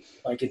 I mean,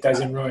 it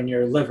doesn't ruin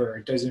your liver.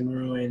 It doesn't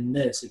ruin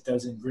this. It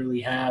doesn't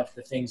really have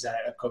the things that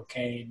a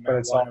cocaine,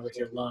 marijuana with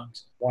your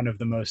lungs. One of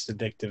the most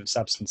addictive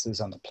substances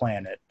on the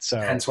planet. So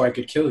hence why it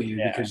could kill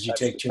you, because you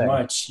take too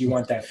much. You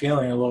want that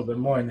feeling a little bit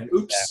more, and then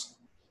oops,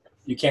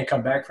 you can't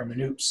come back from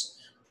an oops.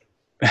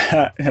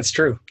 That's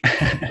true.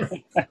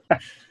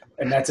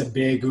 And that's a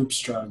big oops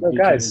drug. No,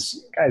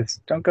 guys,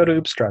 don't go to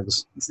oops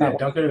drugs. Don't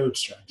go to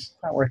oops drugs. It's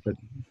not worth it.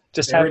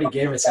 They already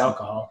gave us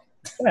alcohol.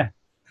 Yeah.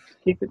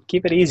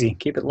 Keep it easy.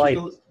 Keep it light.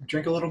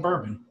 Drink a little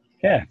bourbon.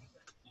 Yeah.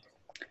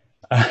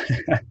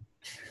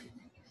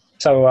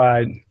 So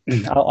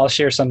I'll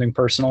share something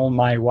personal.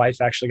 My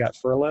wife actually got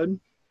furloughed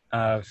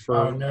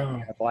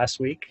last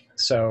week.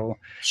 So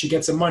she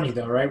gets some money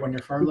though, right? When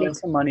you're furloughed, she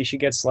gets some money. She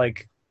gets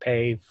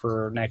pay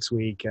for next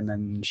week, and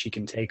then she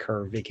can take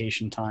her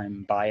vacation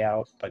time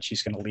buyout, but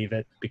she's going to leave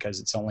it because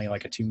it's only a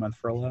 2-month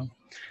furlough.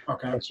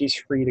 Okay. But she's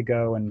free to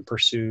go and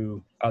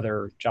pursue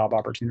other job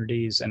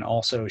opportunities, and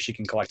also she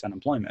can collect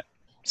unemployment.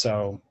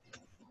 So,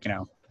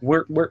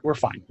 we're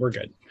fine. We're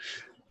good.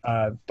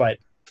 But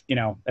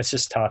it's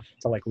just tough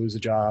to lose a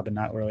job and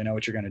not really know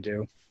what you're going to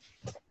do.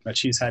 But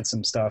she's had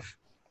some stuff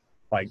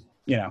I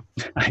know,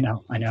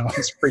 I'm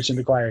just preaching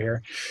to the choir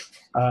here.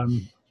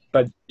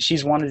 But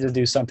she's wanted to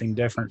do something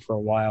different for a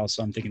while,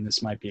 so I'm thinking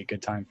this might be a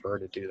good time for her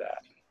to do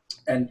that.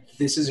 And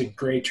this is a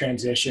great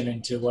transition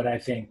into what I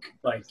think,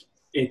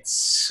 it's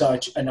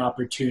such an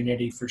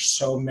opportunity for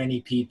so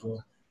many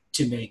people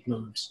to make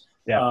moves.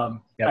 Yeah.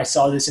 I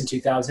saw this in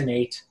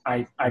 2008.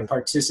 I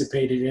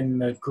participated in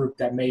the group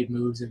that made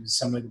moves. It was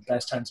some of the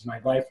best times of my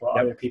life, while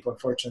other people,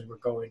 unfortunately, were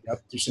going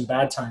through some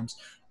bad times.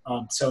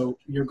 So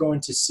you're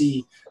going to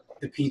see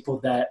the people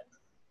that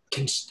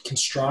can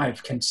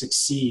strive, can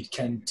succeed,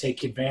 can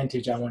take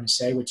advantage, I want to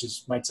say, which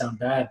might sound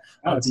bad,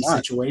 of these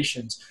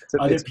situations.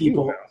 Other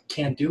people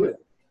can't do it.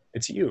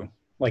 It's you.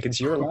 It's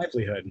your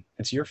livelihood.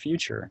 It's your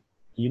future.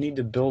 You need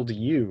to build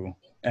you.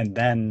 And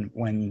then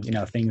when,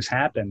 things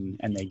happen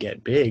and they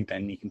get big,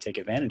 then you can take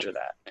advantage of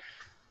that.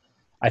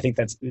 I think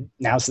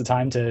now's the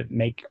time to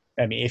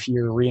if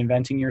you're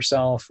reinventing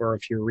yourself, or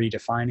if you're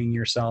redefining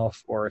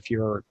yourself, or if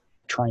you're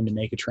trying to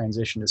make a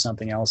transition to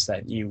something else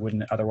that you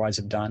wouldn't otherwise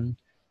have done.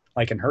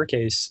 Like in her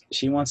case,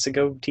 she wants to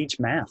go teach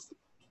math,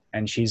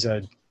 and she has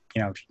a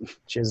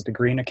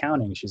degree in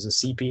accounting. She's a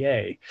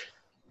CPA.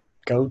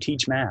 Go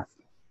teach math.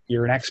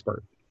 You're an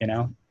expert,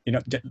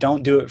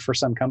 don't do it for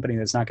some company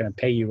that's not going to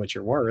pay you what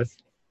you're worth.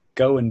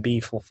 Go and be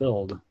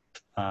fulfilled.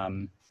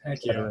 Whether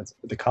it's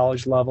at the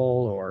college level,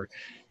 or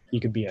you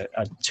could be a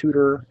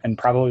tutor and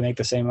probably make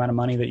the same amount of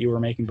money that you were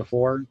making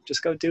before.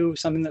 Just go do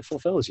something that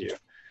fulfills you,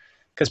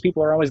 because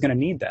people are always going to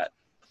need that.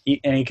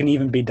 And it can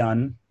even be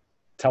done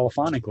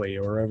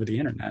telephonically or over the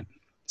internet.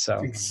 So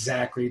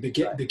exactly. The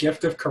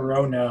gift of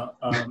Corona,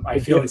 I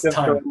feel it's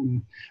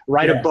time.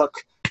 Write a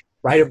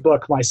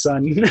book, my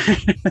son.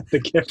 The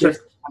gift of,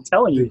 I'm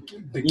telling you,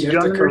 you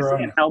don't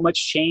understand how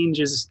much change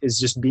is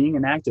just being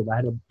enacted. I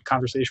had a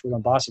conversation with my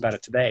boss about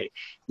it today.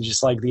 It's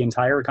just like the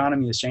entire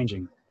economy is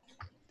changing.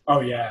 Oh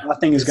yeah.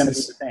 Nothing is going to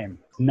be the same.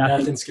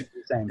 Nothing's going to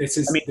be the same.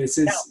 This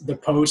is the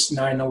post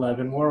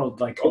 9/11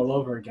 world, like all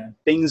over again.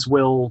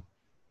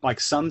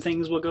 Some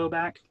things will go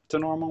back to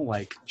normal,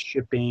 like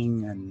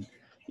shipping and,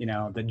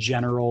 the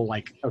general,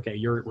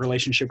 your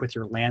relationship with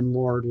your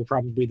landlord will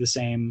probably be the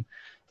same,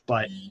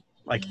 but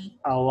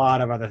a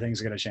lot of other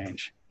things are going to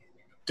change.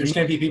 There's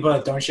going to be people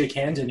that don't shake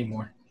hands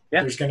anymore.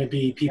 Yeah. There's going to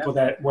be people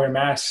that wear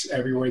masks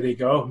everywhere they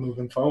go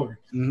moving forward.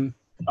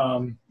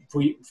 Mm-hmm.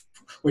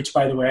 Which,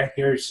 by the way,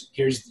 here's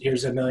a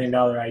 $1 million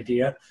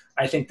idea.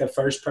 I think the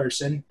first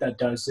person that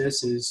does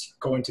this is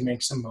going to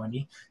make some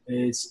money,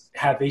 is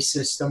have a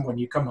system when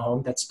you come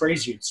home that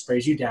sprays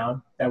you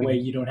down. That way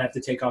you don't have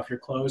to take off your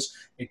clothes.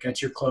 It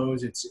gets your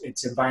clothes.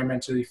 It's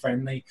environmentally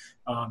friendly.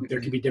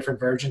 There can be different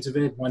versions of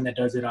it. One that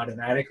does it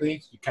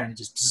automatically. You kind of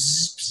just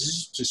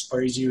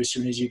sprays you as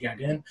soon as you get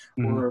in.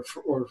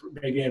 Mm-hmm. Or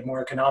maybe a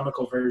more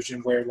economical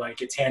version where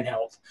it's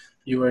handheld.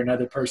 You or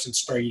another person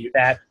spray you.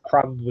 That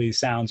probably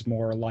sounds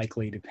more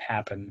likely to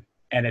happen.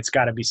 And it's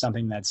got to be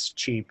something that's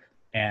cheap.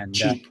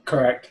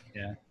 Correct.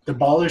 Yeah. The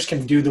ballers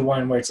can do the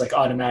one where it's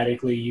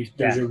automatically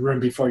there's a room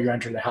before you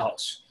enter the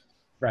house.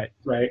 Right.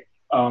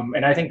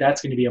 And I think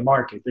that's going to be a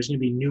market. There's going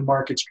to be new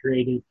markets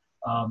created.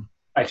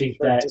 I think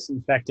that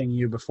disinfecting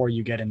you before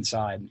you get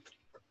inside,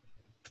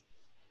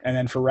 and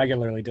then for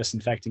regularly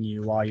disinfecting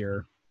you while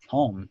you're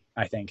home.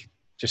 I think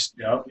just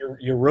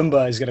your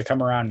Roomba is going to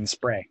come around and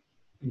spray.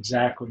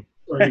 Exactly.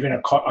 Or even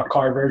a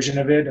car version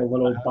of it, a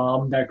little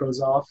bomb that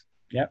goes off.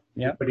 Yep.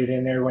 You put it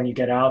in there when you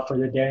get out for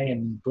the day,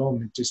 and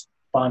boom, it just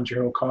bombs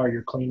your whole car.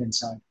 You're clean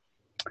inside.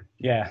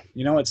 Yeah.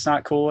 It's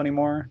not cool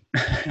anymore?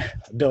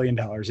 $1 billion.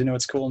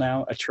 What's cool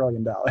now? $1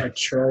 trillion. $1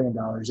 trillion.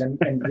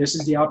 And this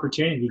is the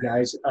opportunity,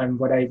 guys. And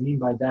what I mean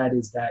by that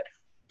is that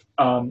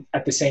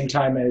at the same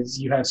time as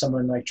you have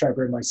someone like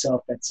Trevor and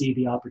myself that see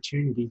the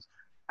opportunities,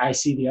 I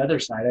see the other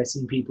side. I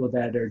see people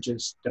that are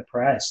just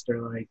depressed,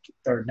 or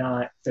they're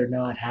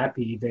not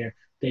happy.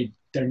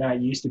 They're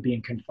not used to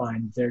being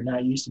confined. They're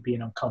not used to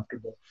being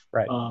uncomfortable.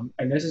 Right.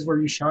 And this is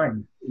where you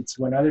shine. It's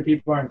when other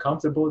people are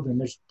uncomfortable, then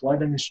there's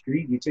blood in the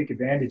street. You take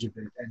advantage of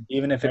it. And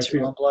even if it's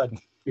your own blood.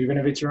 Even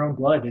if it's your own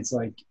blood, it's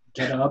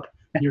get up.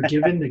 You're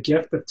given the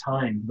gift of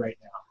time right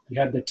now. You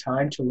have the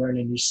time to learn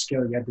a new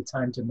skill. You have the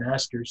time to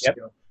master a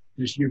skill.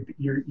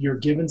 You're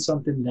given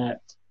something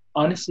that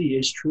honestly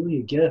is truly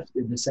a gift,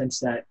 in the sense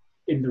that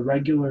in the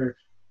regular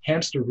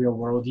hamster wheel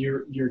world,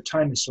 your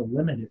time is so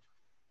limited.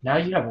 Now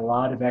you have a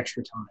lot of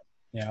extra time.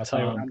 Yeah, I'll tell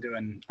you what I'm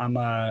doing. I'm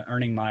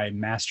earning my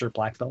master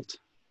black belt,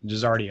 which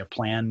is already a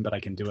plan, but I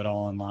can do it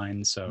all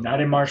online. So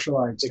not in martial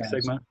arts.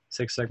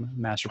 Six Sigma,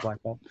 master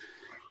black belt.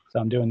 So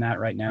I'm doing that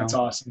right now. That's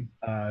awesome.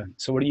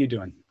 So what are you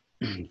doing?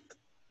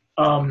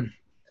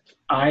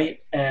 I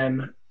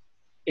am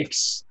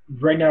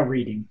right now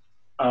reading.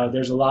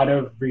 There's a lot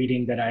of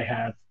reading that I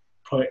have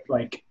put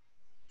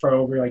for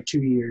over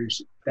 2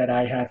 years that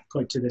I have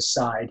put to the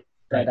side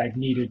that I've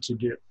needed to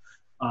do.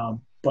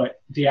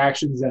 But the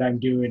actions that I'm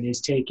doing is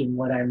taking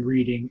what I'm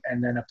reading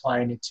and then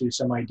applying it to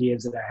some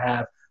ideas that I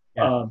have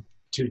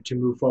to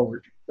move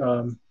forward.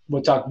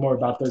 We'll talk more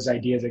about those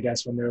ideas, I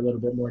guess, when they're a little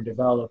bit more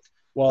developed.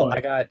 Well,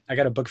 I got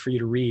a book for you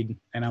to read,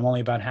 and I'm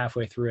only about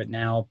halfway through it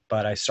now,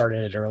 but I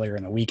started it earlier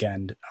in the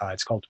weekend.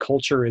 It's called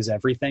Culture is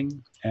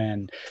Everything.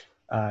 And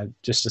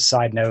just a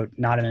side note,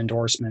 not an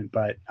endorsement,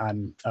 but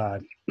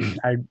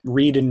I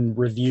read and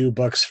review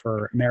books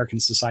for American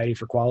Society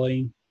for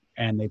Quality,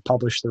 and they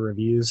publish the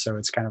reviews. So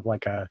it's kind of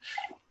what's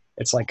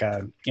the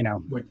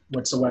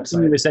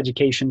website? This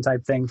education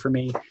type thing for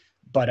me.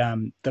 But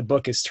the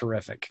book is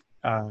terrific.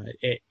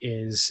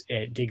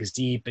 It digs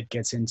deep. It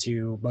gets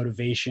into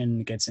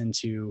motivation, gets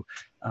into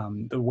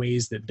the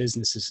ways that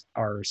businesses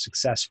are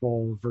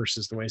successful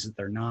versus the ways that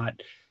they're not.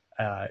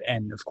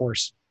 And of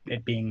course,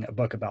 it being a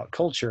book about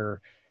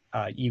culture,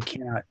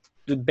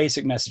 the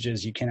basic message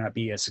is you cannot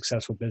be a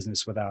successful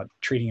business without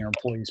treating your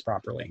employees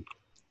properly.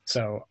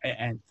 So,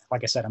 and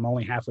like I said, I'm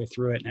only halfway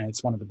through it, and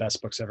it's one of the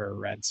best books I've ever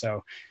read.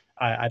 So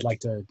I'd like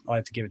to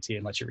give it to you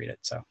and let you read it.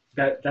 So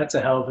that's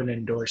a hell of an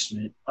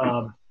endorsement.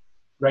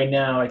 Right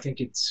now, I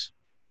think it's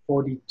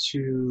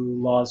 42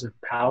 Laws of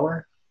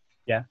Power.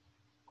 Yeah.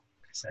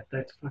 Is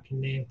that fucking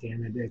name?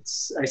 Damn it.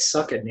 I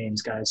suck at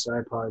names, guys, so I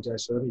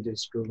apologize. So let me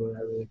just Google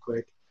that really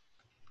quick.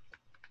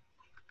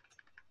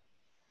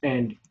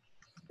 And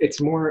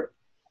it's more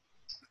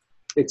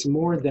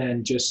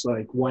than just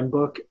like one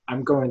book.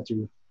 I'm going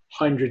through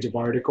hundreds of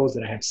articles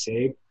that I have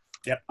saved.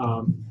 Yep.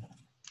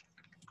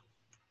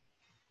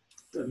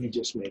 Let me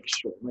just make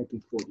sure. It might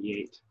be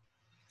 48.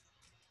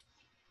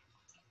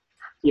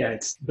 Yeah,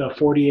 it's the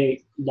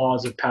 48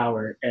 Laws of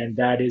Power, and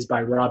that is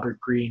by Robert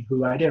Greene,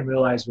 who I didn't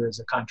realize was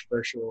a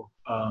controversial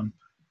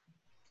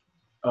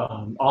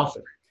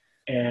author.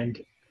 And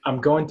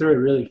I'm going through it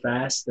really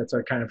fast. That's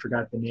why I kind of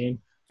forgot the name.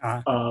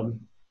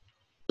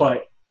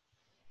 But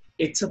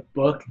it's a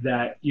book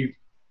that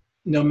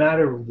no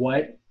matter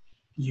what,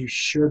 you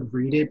should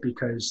read it,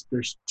 because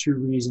there's two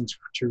reasons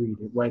to read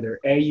it. Whether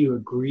A, you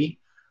agree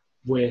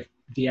with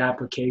the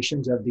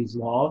applications of these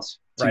laws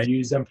to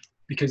use them,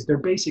 because they're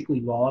basically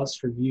laws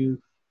for you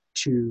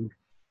to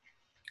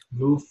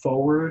move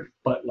forward,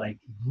 but like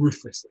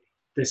ruthlessly.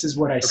 This is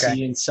what I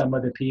see in some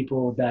of the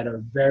people that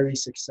are very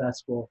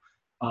successful,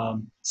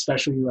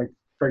 especially like,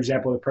 for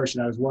example, the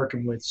person I was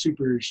working with,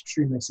 super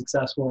extremely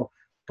successful,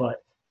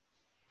 but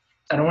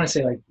I don't want to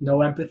say like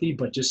no empathy,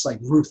 but just like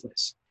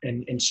ruthless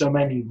in so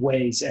many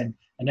ways. And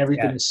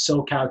everything is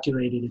so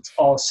calculated. It's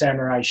all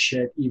samurai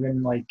shit.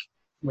 Even like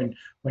when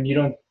you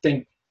don't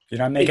think you're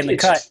not making the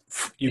cut,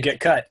 you get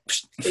cut.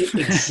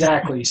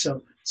 Exactly.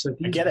 So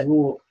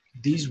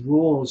these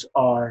rules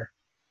are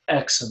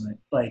excellent.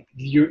 Like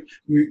you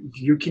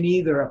can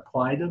either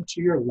apply them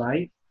to your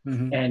life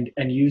and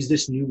use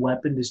this new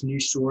weapon, this new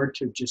sword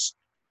to just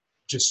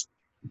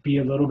be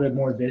a little bit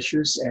more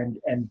vicious and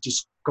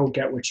just go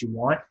get what you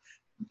want.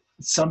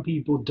 Some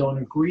people don't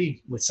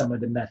agree with some of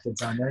the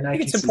methods on there. And I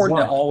think it's important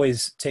to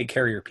always take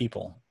care of your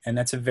people. And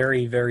that's a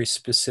very, very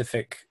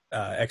specific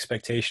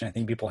expectation I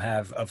think people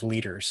have of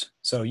leaders.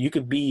 So you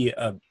could be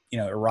a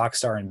rock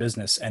star in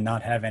business and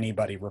not have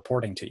anybody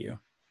reporting to you.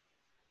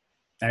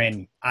 I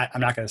mean, I'm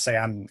not going to say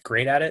I'm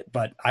great at it,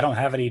 but I don't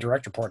have any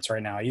direct reports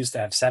right now. I used to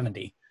have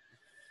 70.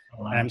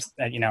 Oh, wow.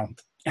 And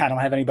I don't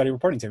have anybody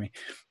reporting to me.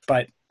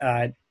 But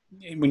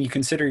when you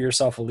consider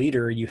yourself a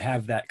leader, you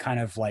have that kind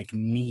of like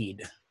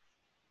need.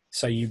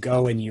 So you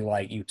go and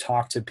you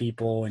talk to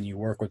people and you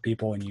work with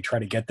people and you try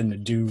to get them to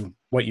do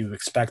what you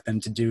expect them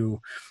to do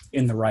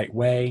in the right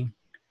way.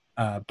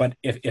 But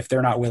if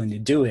they're not willing to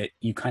do it,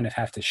 you kind of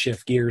have to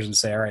shift gears and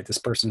say, all right, this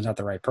person's not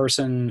the right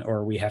person,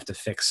 or we have to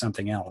fix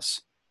something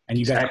else. And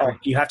you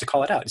have to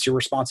call it out. It's your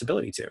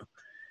responsibility to.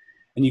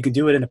 And you can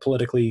do it in a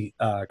politically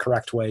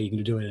correct way. You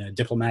can do it in a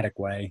diplomatic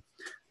way.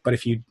 But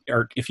if you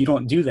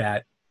don't do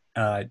that,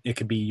 it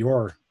could be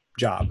your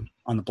job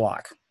on the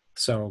block.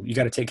 So you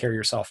got to take care of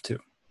yourself too.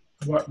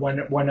 One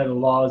of the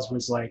laws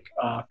was like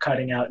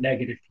cutting out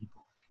negative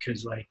people,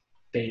 because like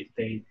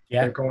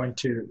you're going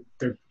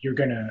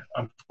to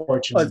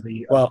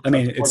unfortunately. Well, I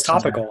mean, it's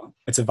topical.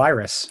 It's a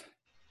virus.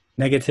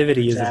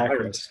 Negativity is a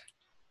virus.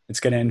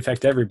 It's going to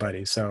infect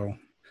everybody. So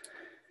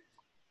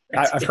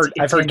I've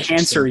heard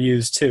cancer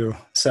used too.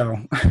 So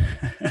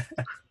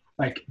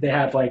like they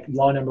have like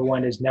law number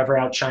 1 is never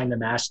outshine the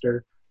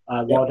master.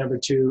 Law number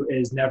 2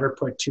 is never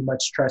put too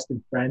much trust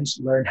in friends.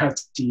 Learn how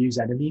to use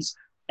enemies.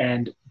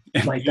 And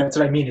like that's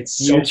what I mean. It's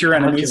so use your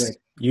enemies.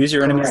 Use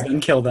your enemies, then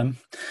kill them.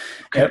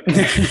 Yep.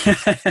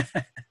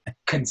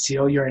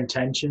 Conceal your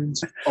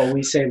intentions.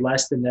 Always say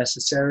less than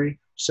necessary.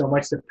 So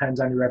much depends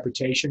on your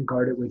reputation.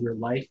 Guard it with your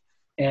life.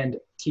 And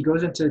he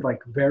goes into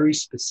like very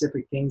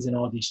specific things in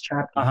all these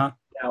chapters.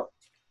 Now,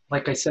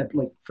 like I said,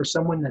 like for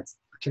someone that's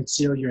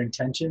conceal your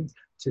intentions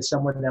to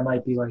someone that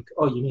might be like,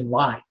 oh, you mean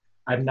lie?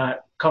 I'm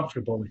not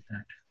comfortable with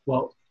that.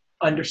 Well,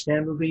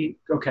 understandably,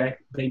 okay,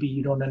 maybe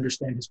you don't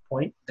understand his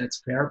point.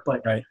 That's fair.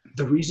 But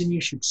the reason you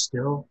should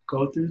still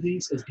go through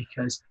these is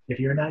because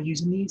if you're not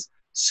using these,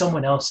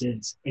 someone else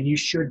is. And you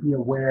should be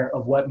aware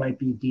of what might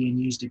be being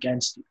used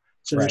against you.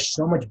 So there's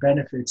so much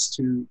benefits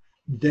to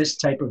this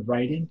type of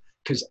writing,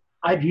 because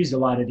I've used a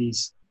lot of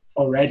these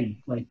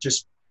already, like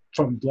just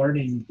from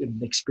learning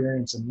and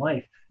experience in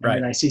life. And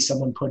then I see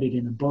someone put it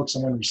in a book,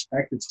 someone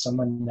respected,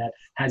 someone that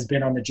has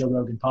been on the Joe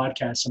Rogan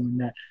podcast, someone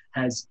that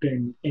has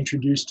been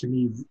introduced to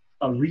me,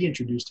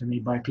 reintroduced to me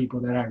by people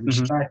that I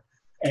respect.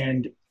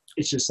 And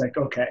it's just like,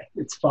 okay,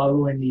 it's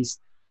following these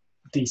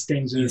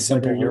things. These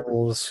simple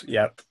rules.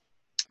 Yep.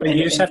 And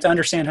you just have to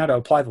understand how to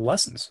apply the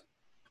lessons.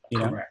 You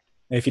know? Correct.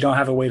 If you don't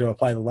have a way to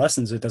apply the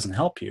lessons, it doesn't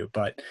help you,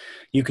 but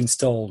you can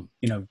still,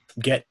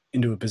 get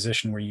into a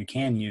position where you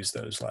can use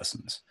those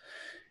lessons.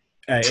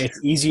 It's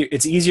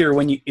easier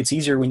when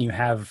you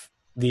have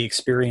the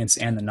experience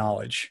and the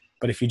knowledge.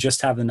 But if you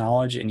just have the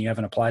knowledge and you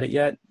haven't applied it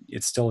yet,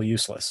 it's still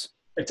useless.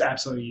 It's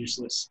absolutely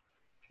useless.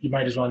 You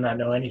might as well not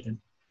know anything.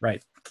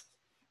 Right.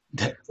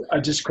 I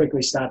just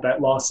quickly stop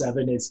at law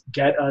 7 is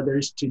get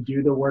others to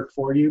do the work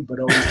for you, but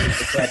always take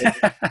the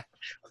credit.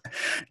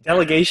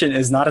 Delegation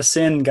is not a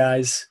sin,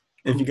 guys.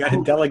 If you got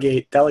to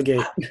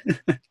delegate.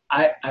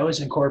 I was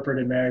in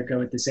corporate America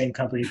with the same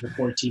company for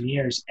 14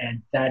 years,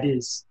 and that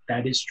is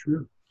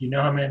true. you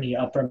know how many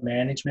upper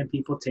management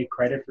people take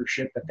credit for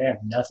shit that they have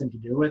nothing to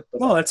do with?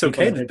 Well, that's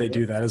okay that they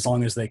do that as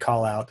long as they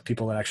call out the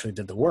people that actually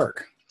did the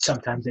work.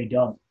 Sometimes they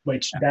don't,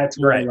 which that's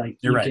where like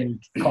you can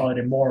call it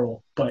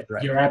immoral, but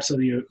you're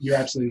absolutely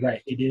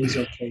right. It is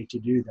okay to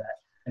do that.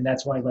 And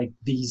that's why like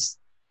these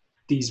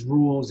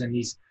rules and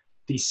these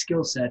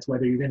skill sets,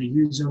 whether you're going to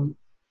use them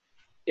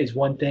is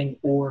one thing,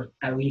 or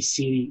at least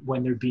see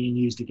when they're being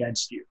used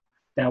against you.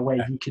 That way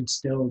you can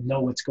still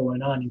know what's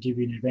going on and give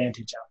you an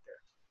advantage out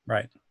there.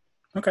 Right.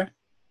 Okay.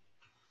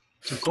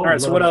 So cool. All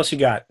right. So what else you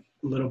got?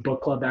 A little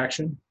book club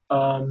action.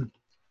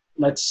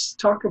 Let's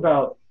talk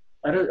about,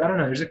 I don't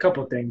know. There's a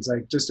couple of things,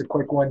 like just a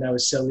quick one that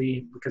was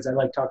silly because I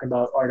like talking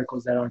about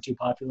articles that aren't too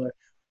popular.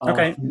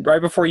 Okay.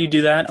 Right before you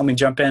do that, let me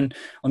jump in.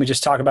 Let me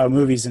just talk about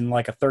movies in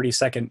like a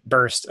 30-second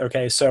burst.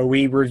 Okay. So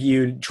we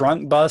reviewed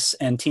Drunk Bus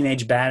and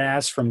Teenage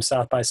Badass from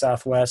South by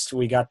Southwest.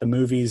 We got the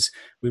movies.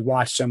 We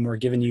watched them. We're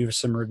giving you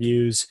some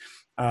reviews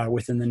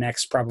within the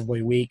next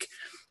probably week.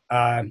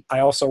 I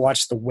also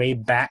watched The Way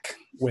Back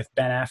with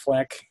Ben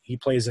Affleck. He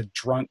plays a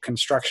drunk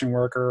construction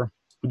worker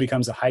who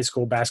becomes a high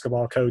school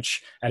basketball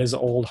coach at his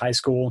old high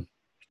school.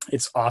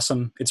 It's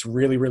awesome. It's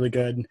really, really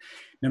good.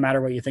 No matter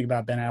what you think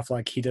about Ben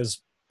Affleck, he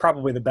does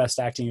probably the best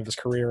acting of his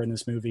career in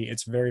this movie.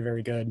 It's very,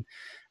 very good.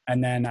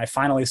 And then I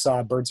finally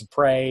saw Birds of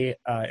Prey.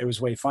 It was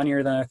way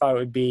funnier than I thought it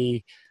would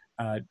be.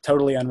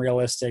 Totally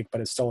unrealistic, but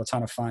it's still a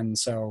ton of fun.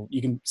 So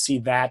you can see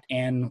that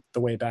and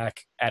The Way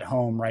Back at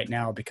home right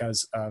now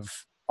because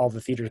of all the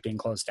theaters being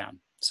closed down.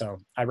 So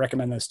I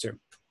recommend those too.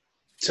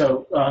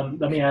 So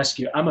let me ask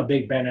you, I'm a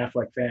big Ben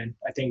Affleck fan.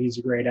 I think he's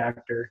a great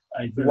actor.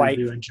 I really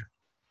do enjoy.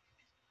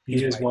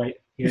 He is white.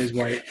 He is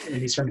white, and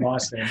he's from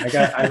Boston.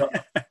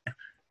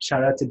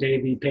 Shout out to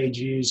Davey Page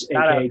Hughes,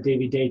 aka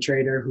Davey Day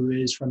Trader, who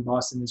is from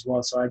Boston as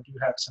well. So I do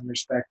have some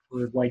respect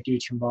for white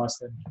dudes from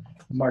Boston.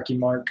 Marky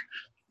Mark.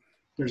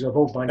 There's a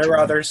whole bunch. There are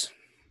others.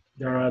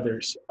 There are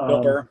others.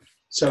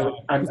 So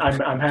I'm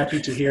happy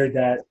to hear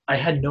that. I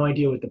had no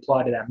idea what the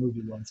plot of that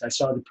movie was. I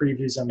saw the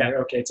previews. I'm like,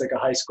 okay, it's like a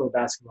high school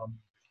basketball movie.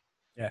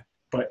 Yeah.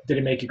 But did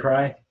it make you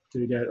cry?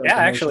 Did it get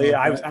actually,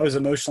 I was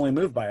emotionally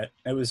moved by it.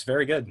 It was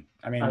very good.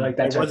 I mean, I like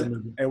that type of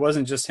movie. It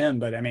wasn't just him,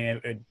 but I mean,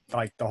 it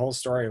like the whole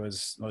story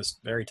was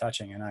very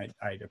touching, and I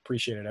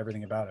appreciated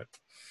everything about it.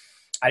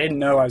 I didn't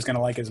know I was going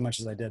to like it as much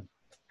as I did.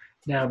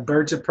 Now,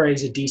 Birds of Prey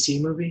is a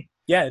DC movie?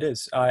 Yeah, it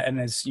is. And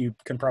as you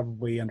can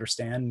probably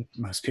understand,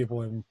 most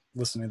people who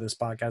listen to this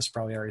podcast have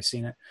probably already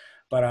seen it.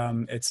 But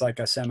it's like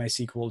a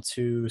semi-sequel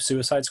to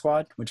Suicide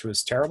Squad, which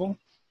was terrible.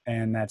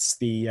 And that's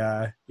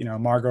the,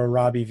 Margot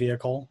Robbie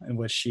vehicle in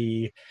which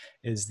she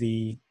is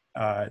the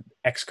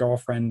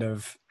ex-girlfriend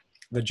of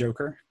the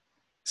Joker.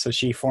 So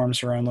she forms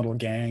her own little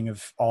gang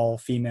of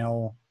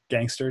all-female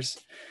gangsters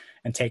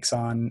and takes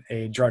on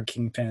a drug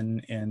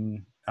kingpin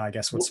in, I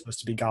guess, what's supposed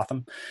to be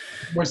Gotham.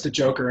 Was the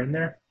Joker in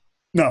there?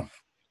 No,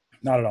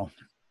 not at all.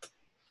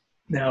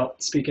 Now,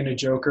 speaking of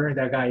Joker,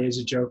 that guy is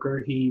a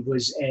Joker. He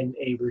was in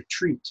a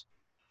retreat.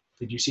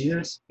 Did you see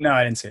this? No,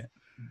 I didn't see it.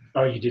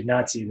 Oh, you did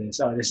not see this.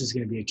 Oh, this is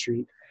going to be a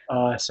treat.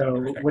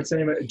 So what's the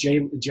name of it?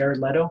 Jared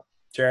Leto?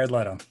 Jared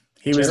Leto.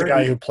 He was the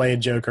guy who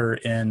played Joker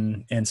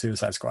in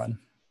Suicide Squad.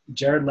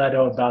 Jared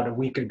Leto about a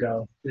week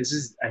ago.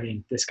 This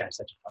guy's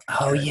such a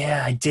fucking nerd.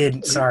 Yeah, I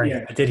did. Sorry,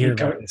 I did hear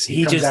about this.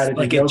 He just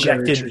like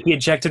ejected. He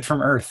ejected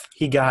from Earth.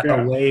 He got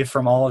away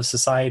from all of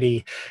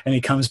society, and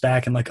he comes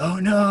back and like, oh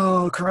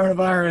no,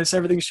 coronavirus,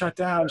 everything's shut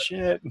down.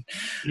 Shit.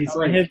 He's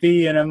like a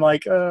hippie, and I'm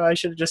like, oh, I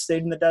should have just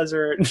stayed in the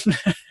desert.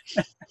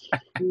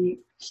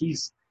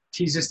 He's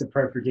just a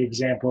perfect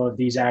example of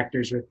these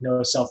actors with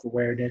no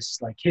self-awareness.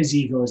 Like his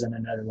ego is on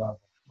another level.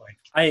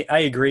 Like I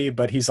agree,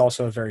 but he's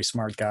also a very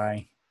smart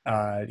guy.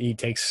 He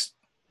takes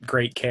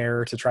great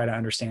care to try to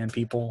understand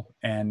people,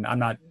 and I'm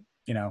not,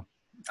 if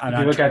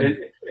you look at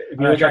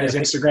his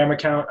Instagram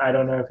account, I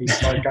don't know if he's a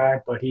smart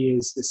guy, but he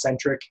is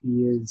eccentric.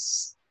 He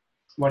is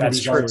one of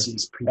these artsy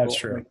people. That's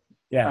true.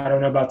 Yeah. I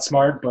don't know about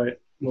smart,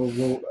 but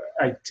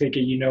I take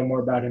it you know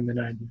more about him than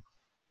I do.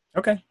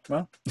 Okay.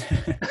 Well,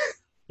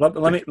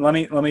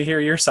 let me hear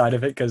your side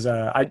of it, because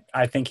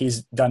I think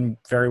he's done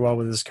very well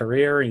with his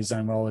career. He's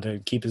done well to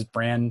keep his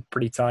brand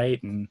pretty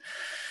tight, and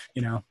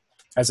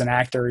as an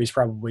actor, he's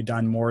probably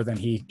done more than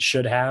he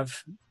should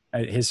have.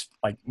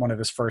 One of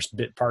his first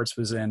bit parts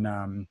was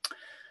in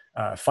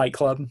Fight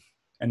Club,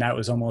 and that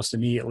was almost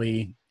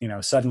immediately,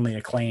 suddenly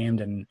acclaimed,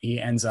 and he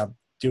ends up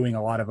doing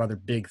a lot of other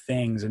big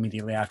things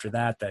immediately after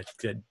that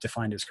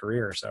defined his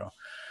career. So,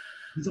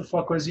 who the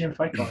fuck was he in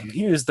Fight Club?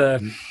 He was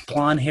the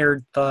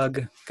blonde-haired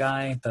thug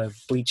guy, the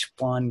bleach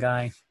blonde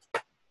guy.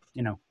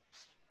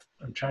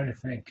 I'm trying to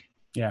think.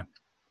 Yeah.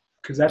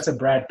 Because that's a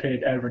Brad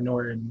Pitt, Edward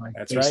Norton,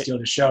 that's they right. steal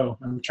the show.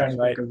 I'm trying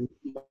to think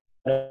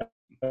of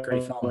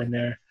great film in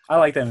there. I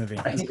like that movie.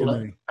 That's a good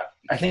movie.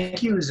 I think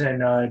he was in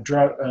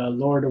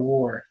Lord of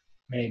War,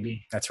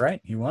 maybe. That's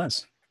right. He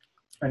was.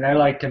 And I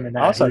liked him in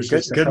that. Also,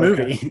 good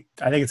movie.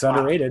 I think it's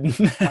underrated.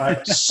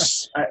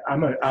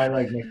 I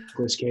like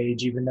Nicolas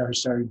Cage, even though he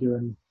started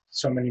doing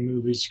so many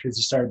movies because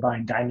he started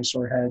buying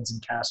dinosaur heads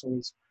and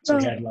castles. So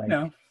he had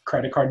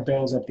credit card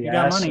bills up the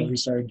ass. So he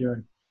started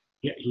doing.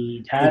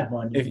 he had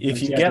money.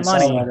 If you get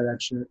money,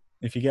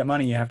 if you get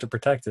money, you have to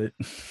protect it.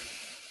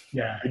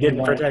 Yeah, he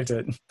didn't protect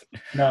it.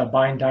 No,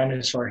 buying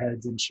dinosaur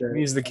heads and shit.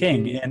 He's the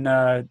king. And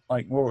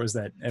like, what was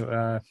that?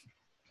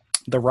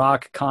 The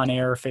Rock, Con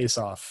Air, Face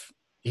Off.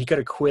 He could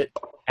have quit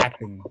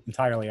acting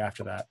entirely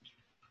after that.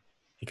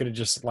 He could have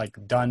just like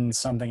done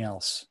something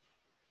else,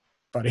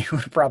 but he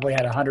would have probably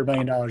had $100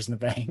 million in the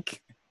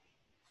bank.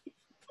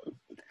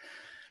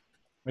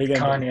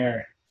 Con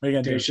Air. What are you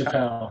gonna Dave do?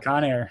 Chappelle.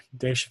 Con Air,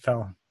 Dave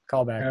Chappelle.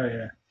 Callback. Oh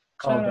yeah.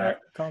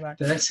 Callback.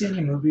 Did I see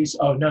any movies?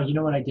 Oh no, you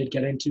know what I did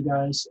get into,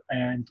 guys?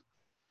 And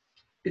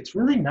it's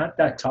really not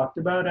that talked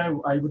about,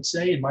 I would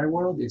say, in my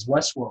world, is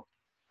Westworld.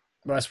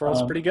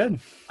 Westworld's pretty good.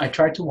 I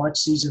tried to watch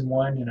season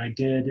 1, and I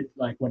did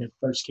like when it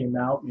first came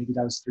out. Maybe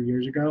that was 3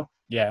 years ago.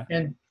 Yeah.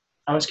 And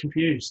I was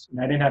confused,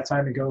 and I didn't have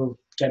time to go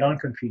get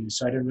unconfused,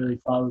 so I didn't really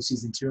follow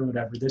season 2 or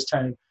whatever. This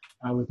time,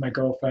 with my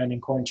girlfriend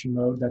in quarantine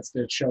mode, that's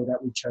the show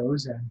that we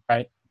chose, and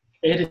right.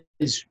 It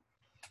is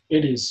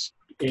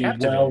a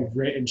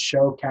well-written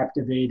show,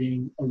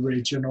 captivating,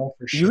 original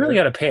for sure. You really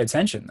got to pay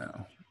attention,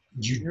 though.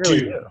 You really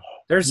do.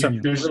 There's some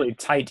really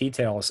tight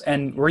details.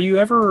 And were you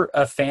ever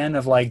a fan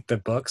of like the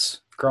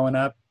books growing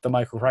up, the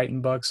Michael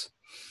Crichton books?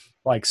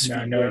 Like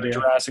no idea.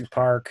 Jurassic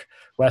Park,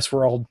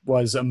 Westworld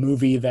was a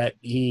movie that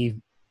he,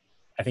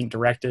 I think,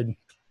 directed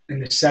in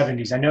the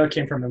 70s. I know it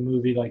came from a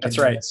movie like that's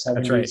in right.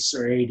 the 70s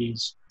or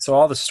 80s. So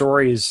all the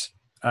stories,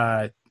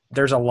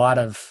 there's a lot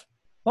of,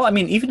 well, I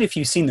mean, even if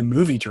you've seen the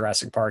movie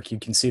Jurassic Park, you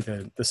can see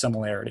the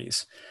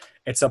similarities.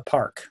 It's a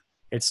park.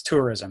 It's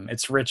tourism.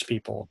 It's rich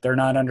people. They're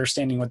not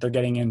understanding what they're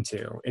getting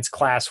into. It's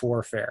class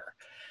warfare.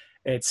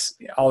 It's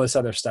all this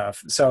other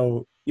stuff.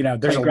 So, you know,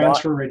 there's a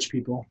lot for rich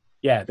people.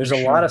 Yeah, there's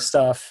a lot of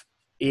stuff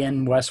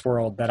in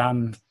Westworld that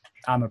I'm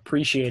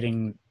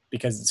appreciating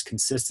because it's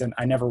consistent.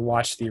 I never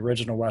watched the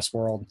original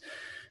Westworld,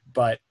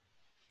 but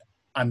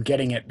I'm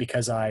getting it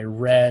because I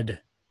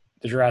read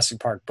the Jurassic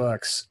Park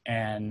books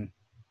and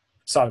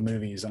saw the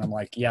movies, and I'm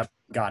like, yep,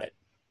 got it.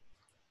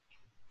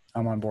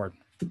 I'm on board.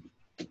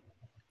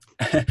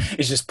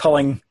 He's just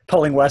pulling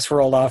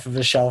Westworld off of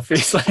his shelf.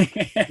 He's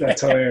like,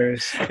 that's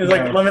hilarious. He's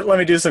like, let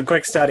me do some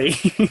quick study.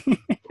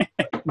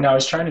 No, I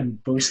was trying to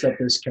boost up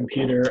this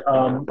computer.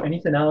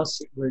 Anything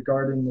else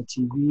regarding the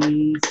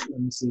TVs? Let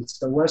me see.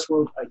 So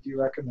Westworld, I do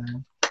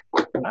recommend.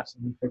 Let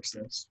me fix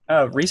this.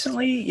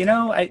 Recently, you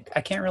know, I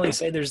can't really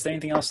say there's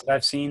anything else that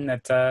I've seen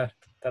that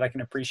I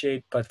can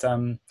appreciate, but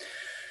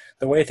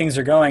the way things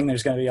are going,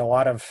 there's going to be a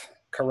lot of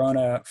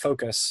Corona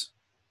focus.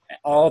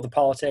 All the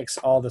politics,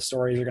 all the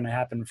stories are going to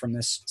happen from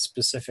this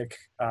specific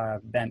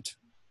bent.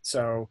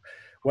 So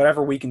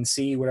whatever we can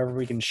see, whatever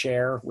we can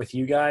share with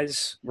you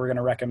guys, we're going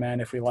to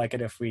recommend. If we like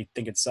it, if we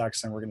think it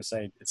sucks, then we're going to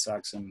say it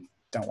sucks and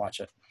don't watch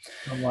it.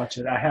 Don't watch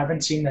it. I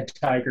haven't seen the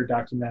Tiger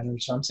documentary,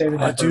 so I'm saving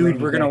that.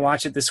 Dude, we're going to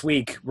watch it this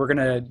week. We're going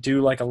to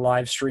do like a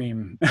live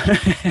stream.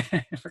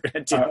 We're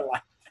going to do a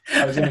live.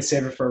 I was going to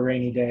save it for a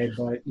rainy day,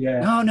 but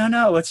yeah.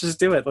 No. Let's just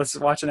do it. Let's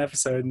watch an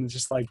episode and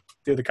just like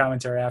do the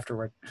commentary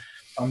afterward.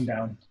 I'm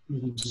down. You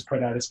can just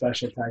put out a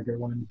special Tiger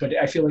one. But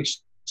I feel like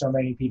so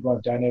many people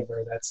have done it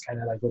where that's kind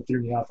of like what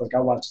threw me off. Like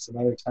I'll watch it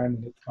another time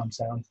when it comes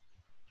down.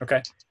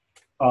 Okay.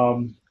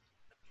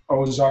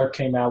 Ozark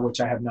came out,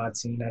 which I have not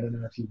seen. I don't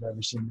know if you've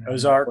ever seen that.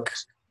 Ozark,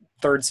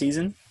 third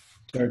season.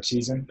 Have you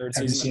seen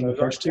the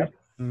first two?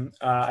 Yep.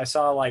 I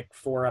saw like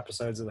 4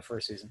 episodes of the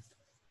first season.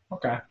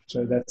 Okay,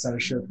 so that's not a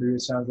show for you.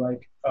 It sounds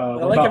like. I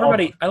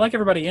like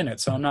everybody in it,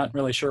 so I'm not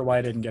really sure why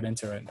I didn't get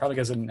into it. Probably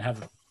because I didn't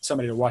have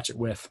somebody to watch it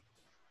with.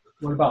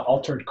 What about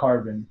Altered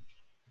Carbon?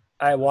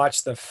 I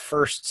watched the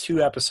first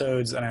 2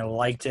 episodes and I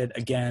liked it.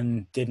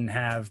 Again, didn't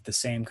have the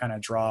same kind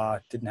of draw,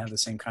 didn't have the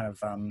same kind of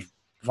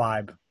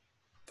vibe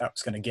that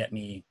was going to get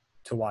me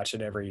to watch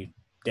it every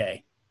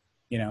day.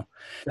 You know,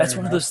 that's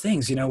one of those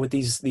things, you know, with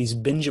these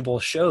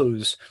bingeable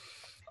shows,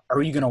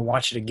 are you going to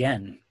watch it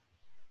again?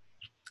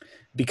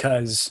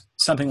 Because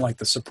something like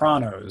The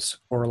Sopranos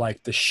or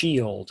like The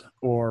Shield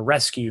or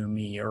Rescue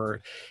Me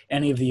or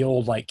any of the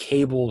old like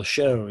cable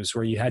shows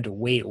where you had to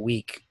wait a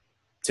week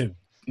to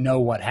know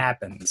what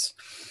happens,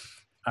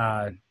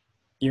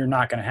 you're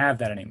not going to have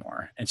that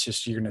anymore. It's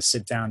just you're going to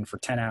sit down for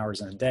 10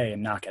 hours in a day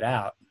and knock it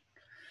out.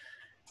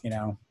 You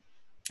know,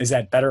 is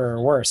that better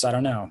or worse? I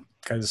don't know,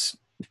 because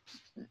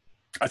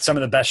some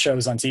of the best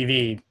shows on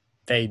TV,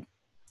 they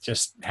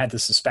just had the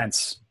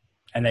suspense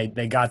and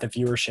they got the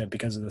viewership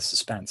because of the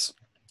suspense.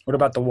 What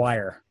about The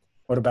Wire?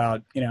 What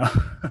about, you know?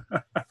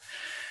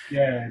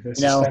 Yeah, the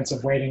suspense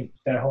of waiting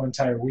that whole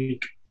entire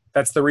week.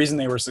 That's the reason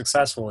they were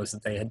successful, is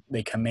that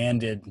they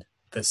commanded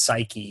the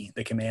psyche,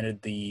 they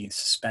commanded the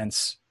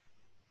suspense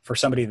for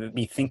somebody to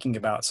be thinking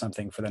about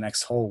something for the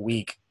next whole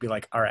week. Be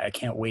like, all right, I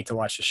can't wait to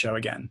watch the show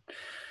again.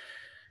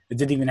 It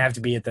didn't even have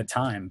to be at that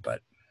time,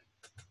 but.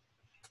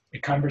 The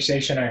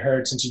conversation I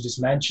heard, since you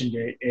just mentioned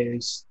it,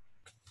 is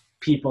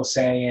people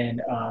saying,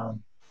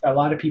 a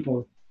lot of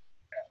people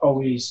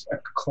always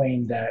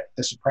claim that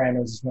The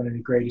Sopranos is one of the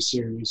greatest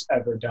series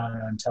ever done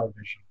on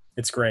television.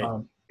 It's great.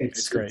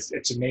 It's great.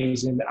 It's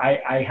amazing.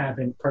 I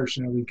haven't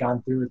personally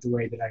gone through it the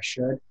way that I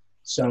should.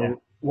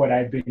 So what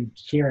I've been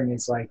hearing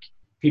is like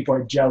people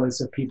are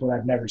jealous of people that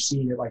have never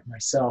seen it, like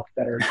myself,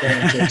 that are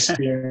going to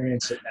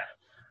experience it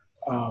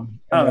now.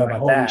 I don't know like,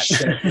 about that.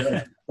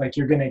 Shit, like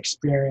you're going to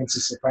experience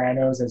The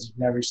Sopranos as you've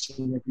never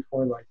seen it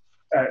before. Like,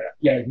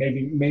 yeah,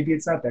 maybe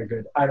it's not that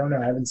good. I don't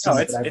know. I haven't seen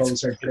it, but I've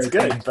always heard great it's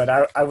good, things. but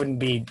I wouldn't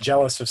be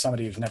jealous of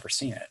somebody who's never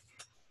seen it.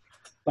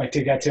 Like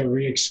to get to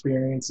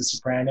re-experience The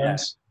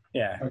Sopranos.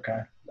 Yeah. Okay.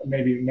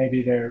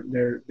 Maybe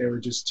they were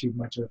just too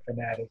much of a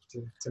fanatic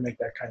to make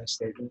that kind of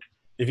statement.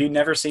 If you've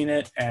never seen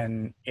it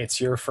and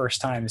it's your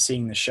first time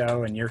seeing the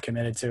show and you're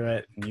committed to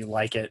it and you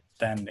like it,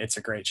 then it's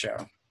a great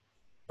show.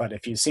 But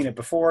if you've seen it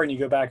before and you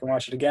go back and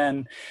watch it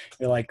again,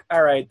 you're like,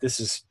 all right, this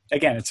is,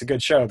 again, it's a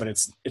good show, but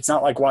it's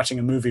not like watching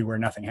a movie where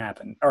nothing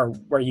happened or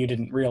where you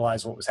didn't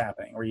realize what was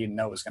happening or you didn't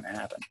know it was going to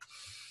happen.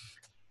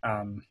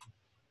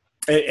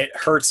 It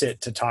hurts it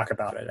to talk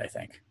about it, I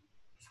think.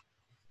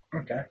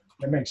 Okay,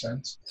 that makes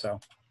sense. So.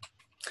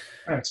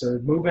 All right, so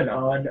moving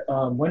on.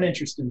 One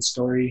interesting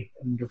story,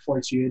 and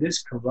unfortunately it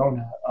is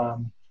Corona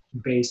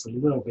based a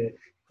little bit.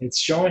 It's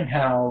showing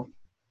how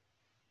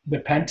the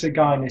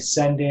Pentagon is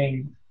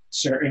sending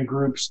certain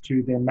groups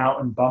to the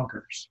mountain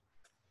bunkers.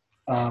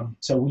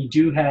 So we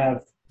do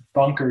have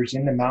bunkers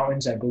in the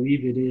mountains. I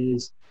believe it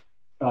is.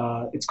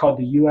 It's called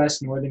the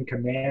U.S. Northern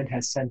Command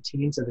has sent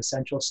teams of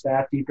essential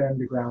staff deep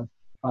underground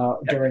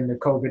during the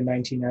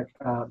COVID-19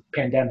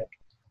 pandemic.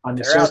 On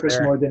the surface,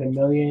 more than 1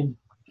 million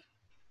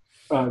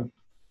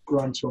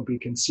grunts won't be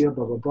concealed,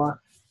 blah, blah, blah.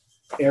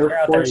 Air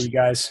Force, there, you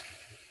guys.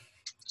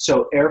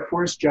 So Air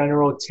Force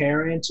General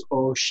Terence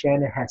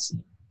O'Shanahan.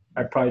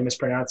 I probably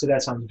mispronounced it.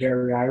 That sounds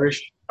very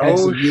Irish.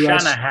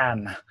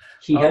 O'Shanahan.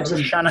 He has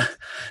O'Shaughnessy.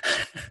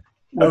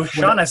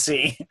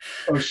 O'Shaughnessy.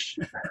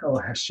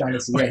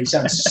 Yeah, he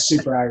sounds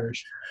super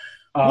Irish.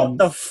 What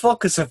the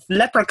fuck is a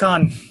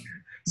leprechaun?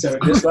 So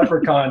this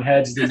leprechaun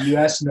heads the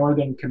U.S.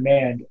 Northern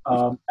Command,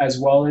 as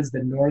well as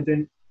the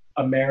Northern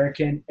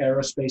American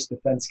Aerospace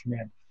Defense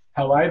Command.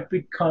 How I've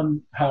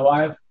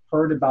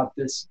heard about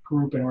this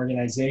group and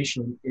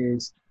organization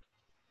is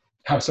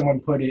how someone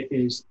put it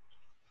is,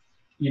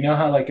 you know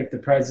how like if the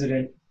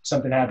president,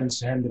 something happens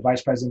to him, the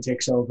vice president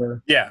takes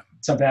over. Yeah.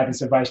 Something happens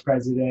to the vice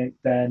president,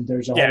 then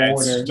there's a whole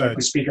order, like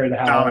the Speaker of the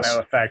House.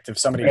 Domino effect if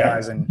somebody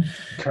dies and.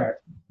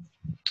 Correct.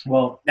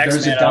 Well,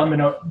 there's a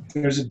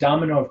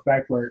domino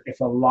effect where if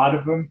a lot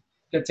of them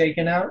get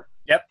taken out,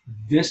 yep,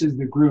 this is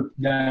the group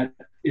that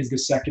is the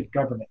second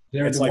government.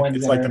 They're it's the like, ones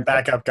it's that like the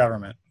backup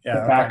government.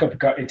 Yeah,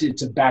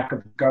 it's a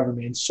backup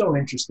government. It's so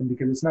interesting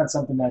because it's not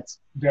something that's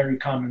very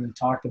commonly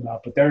talked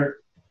about. But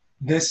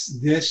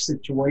this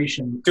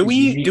situation. Do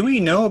we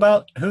know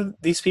about who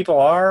these people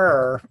are,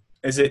 or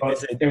is it?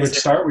 It would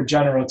start with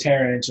General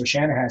Terence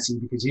O'Shanahan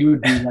because he would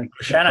be like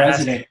the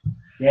president.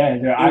 Yeah,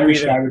 the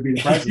Irish guy would be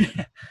the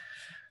president.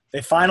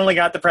 They finally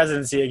got the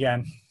presidency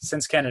again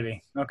since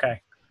Kennedy.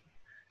 Okay.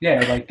 Yeah,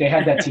 like they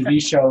had that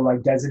TV show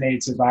like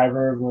Designated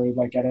Survivor where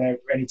like at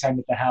any time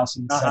that the House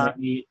and the Senate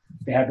meet,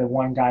 they had the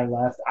one guy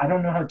left. I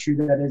don't know how true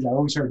that is. I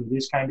always heard it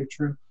is kind of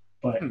true,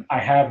 but I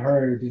have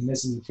heard, and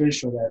this is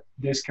official, that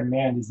this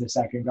command is the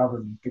second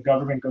government. The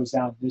government goes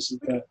down. This is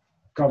the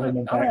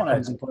government that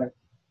comes in play.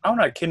 I don't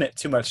want to commit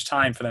too much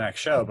time for the next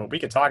show, but we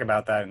could talk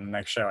about that in the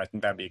next show. I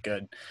think that'd be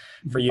good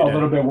for you to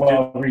do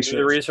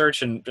the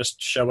research and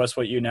just show us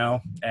what you know.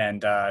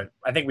 And I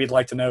think we'd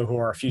like to know who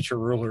our future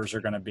rulers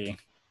are going to be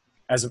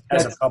as a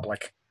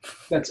public.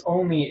 That's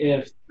only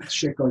if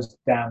shit goes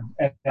down.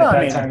 At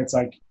that time, it's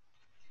like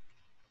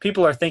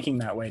people are thinking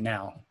that way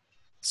now.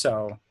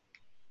 So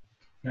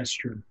that's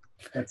true.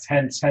 That's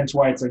hence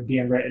why it's like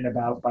being written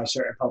about by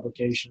certain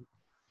publications.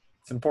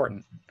 It's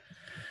important.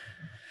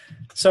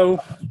 So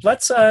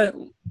let's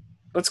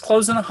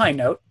close on a high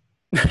note.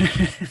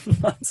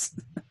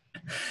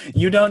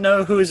 You don't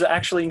know who is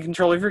actually in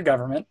control of your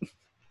government.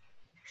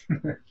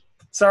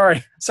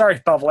 Sorry,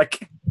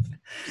 public.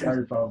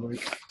 Sorry,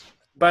 public.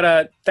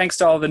 But thanks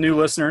to all the new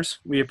listeners.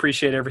 We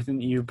appreciate everything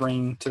that you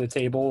bring to the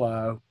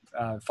table.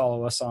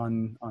 Follow us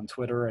on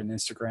Twitter and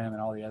Instagram and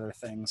all the other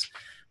things.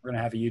 We're going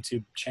to have a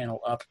YouTube channel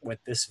up with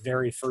this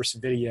very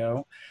first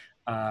video,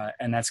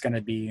 and that's going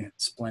to be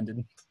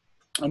splendid.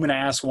 I'm going to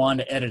ask Juan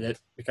to edit it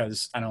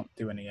because I don't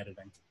do any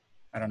editing.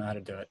 I don't know how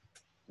to do it.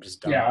 I'm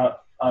just dumb. Yeah,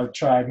 I'll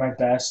try my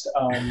best.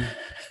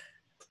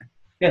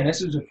 Yeah,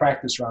 this is a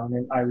practice round,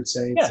 and I would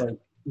say it's like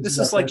this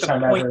is like the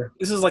point.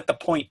 This is like the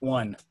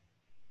 0.1.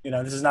 You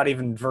know, this is not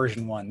even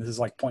version 1. This is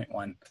like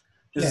 0.1.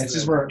 This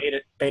is where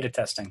beta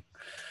testing.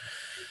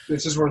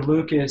 This is where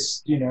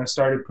Lucas,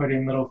 started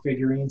putting little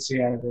figurines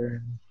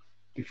together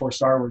before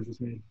Star Wars was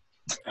made.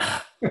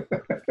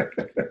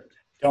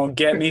 Don't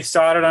get me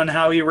started on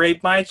how he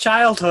raped my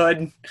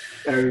childhood.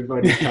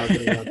 Everybody's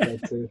talking about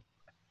that too.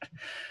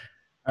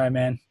 All right,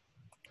 man.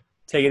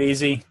 Take it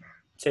easy.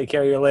 Take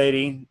care of your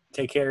lady.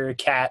 Take care of your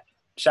cat.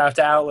 Shout out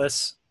to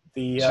Atlas,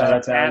 the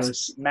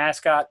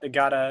mascot that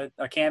got a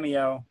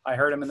cameo. I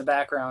heard him in the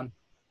background.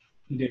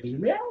 He did.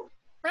 Meow.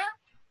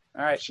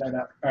 All right. Shout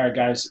out. All right,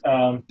 guys.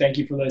 Thank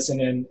you for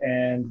listening,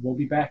 and we'll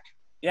be back.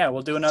 Yeah,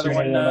 we'll do another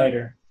one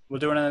later. We'll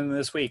do another one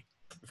this week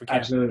if we can.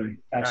 Absolutely.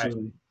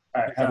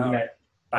 All right. Have a good night.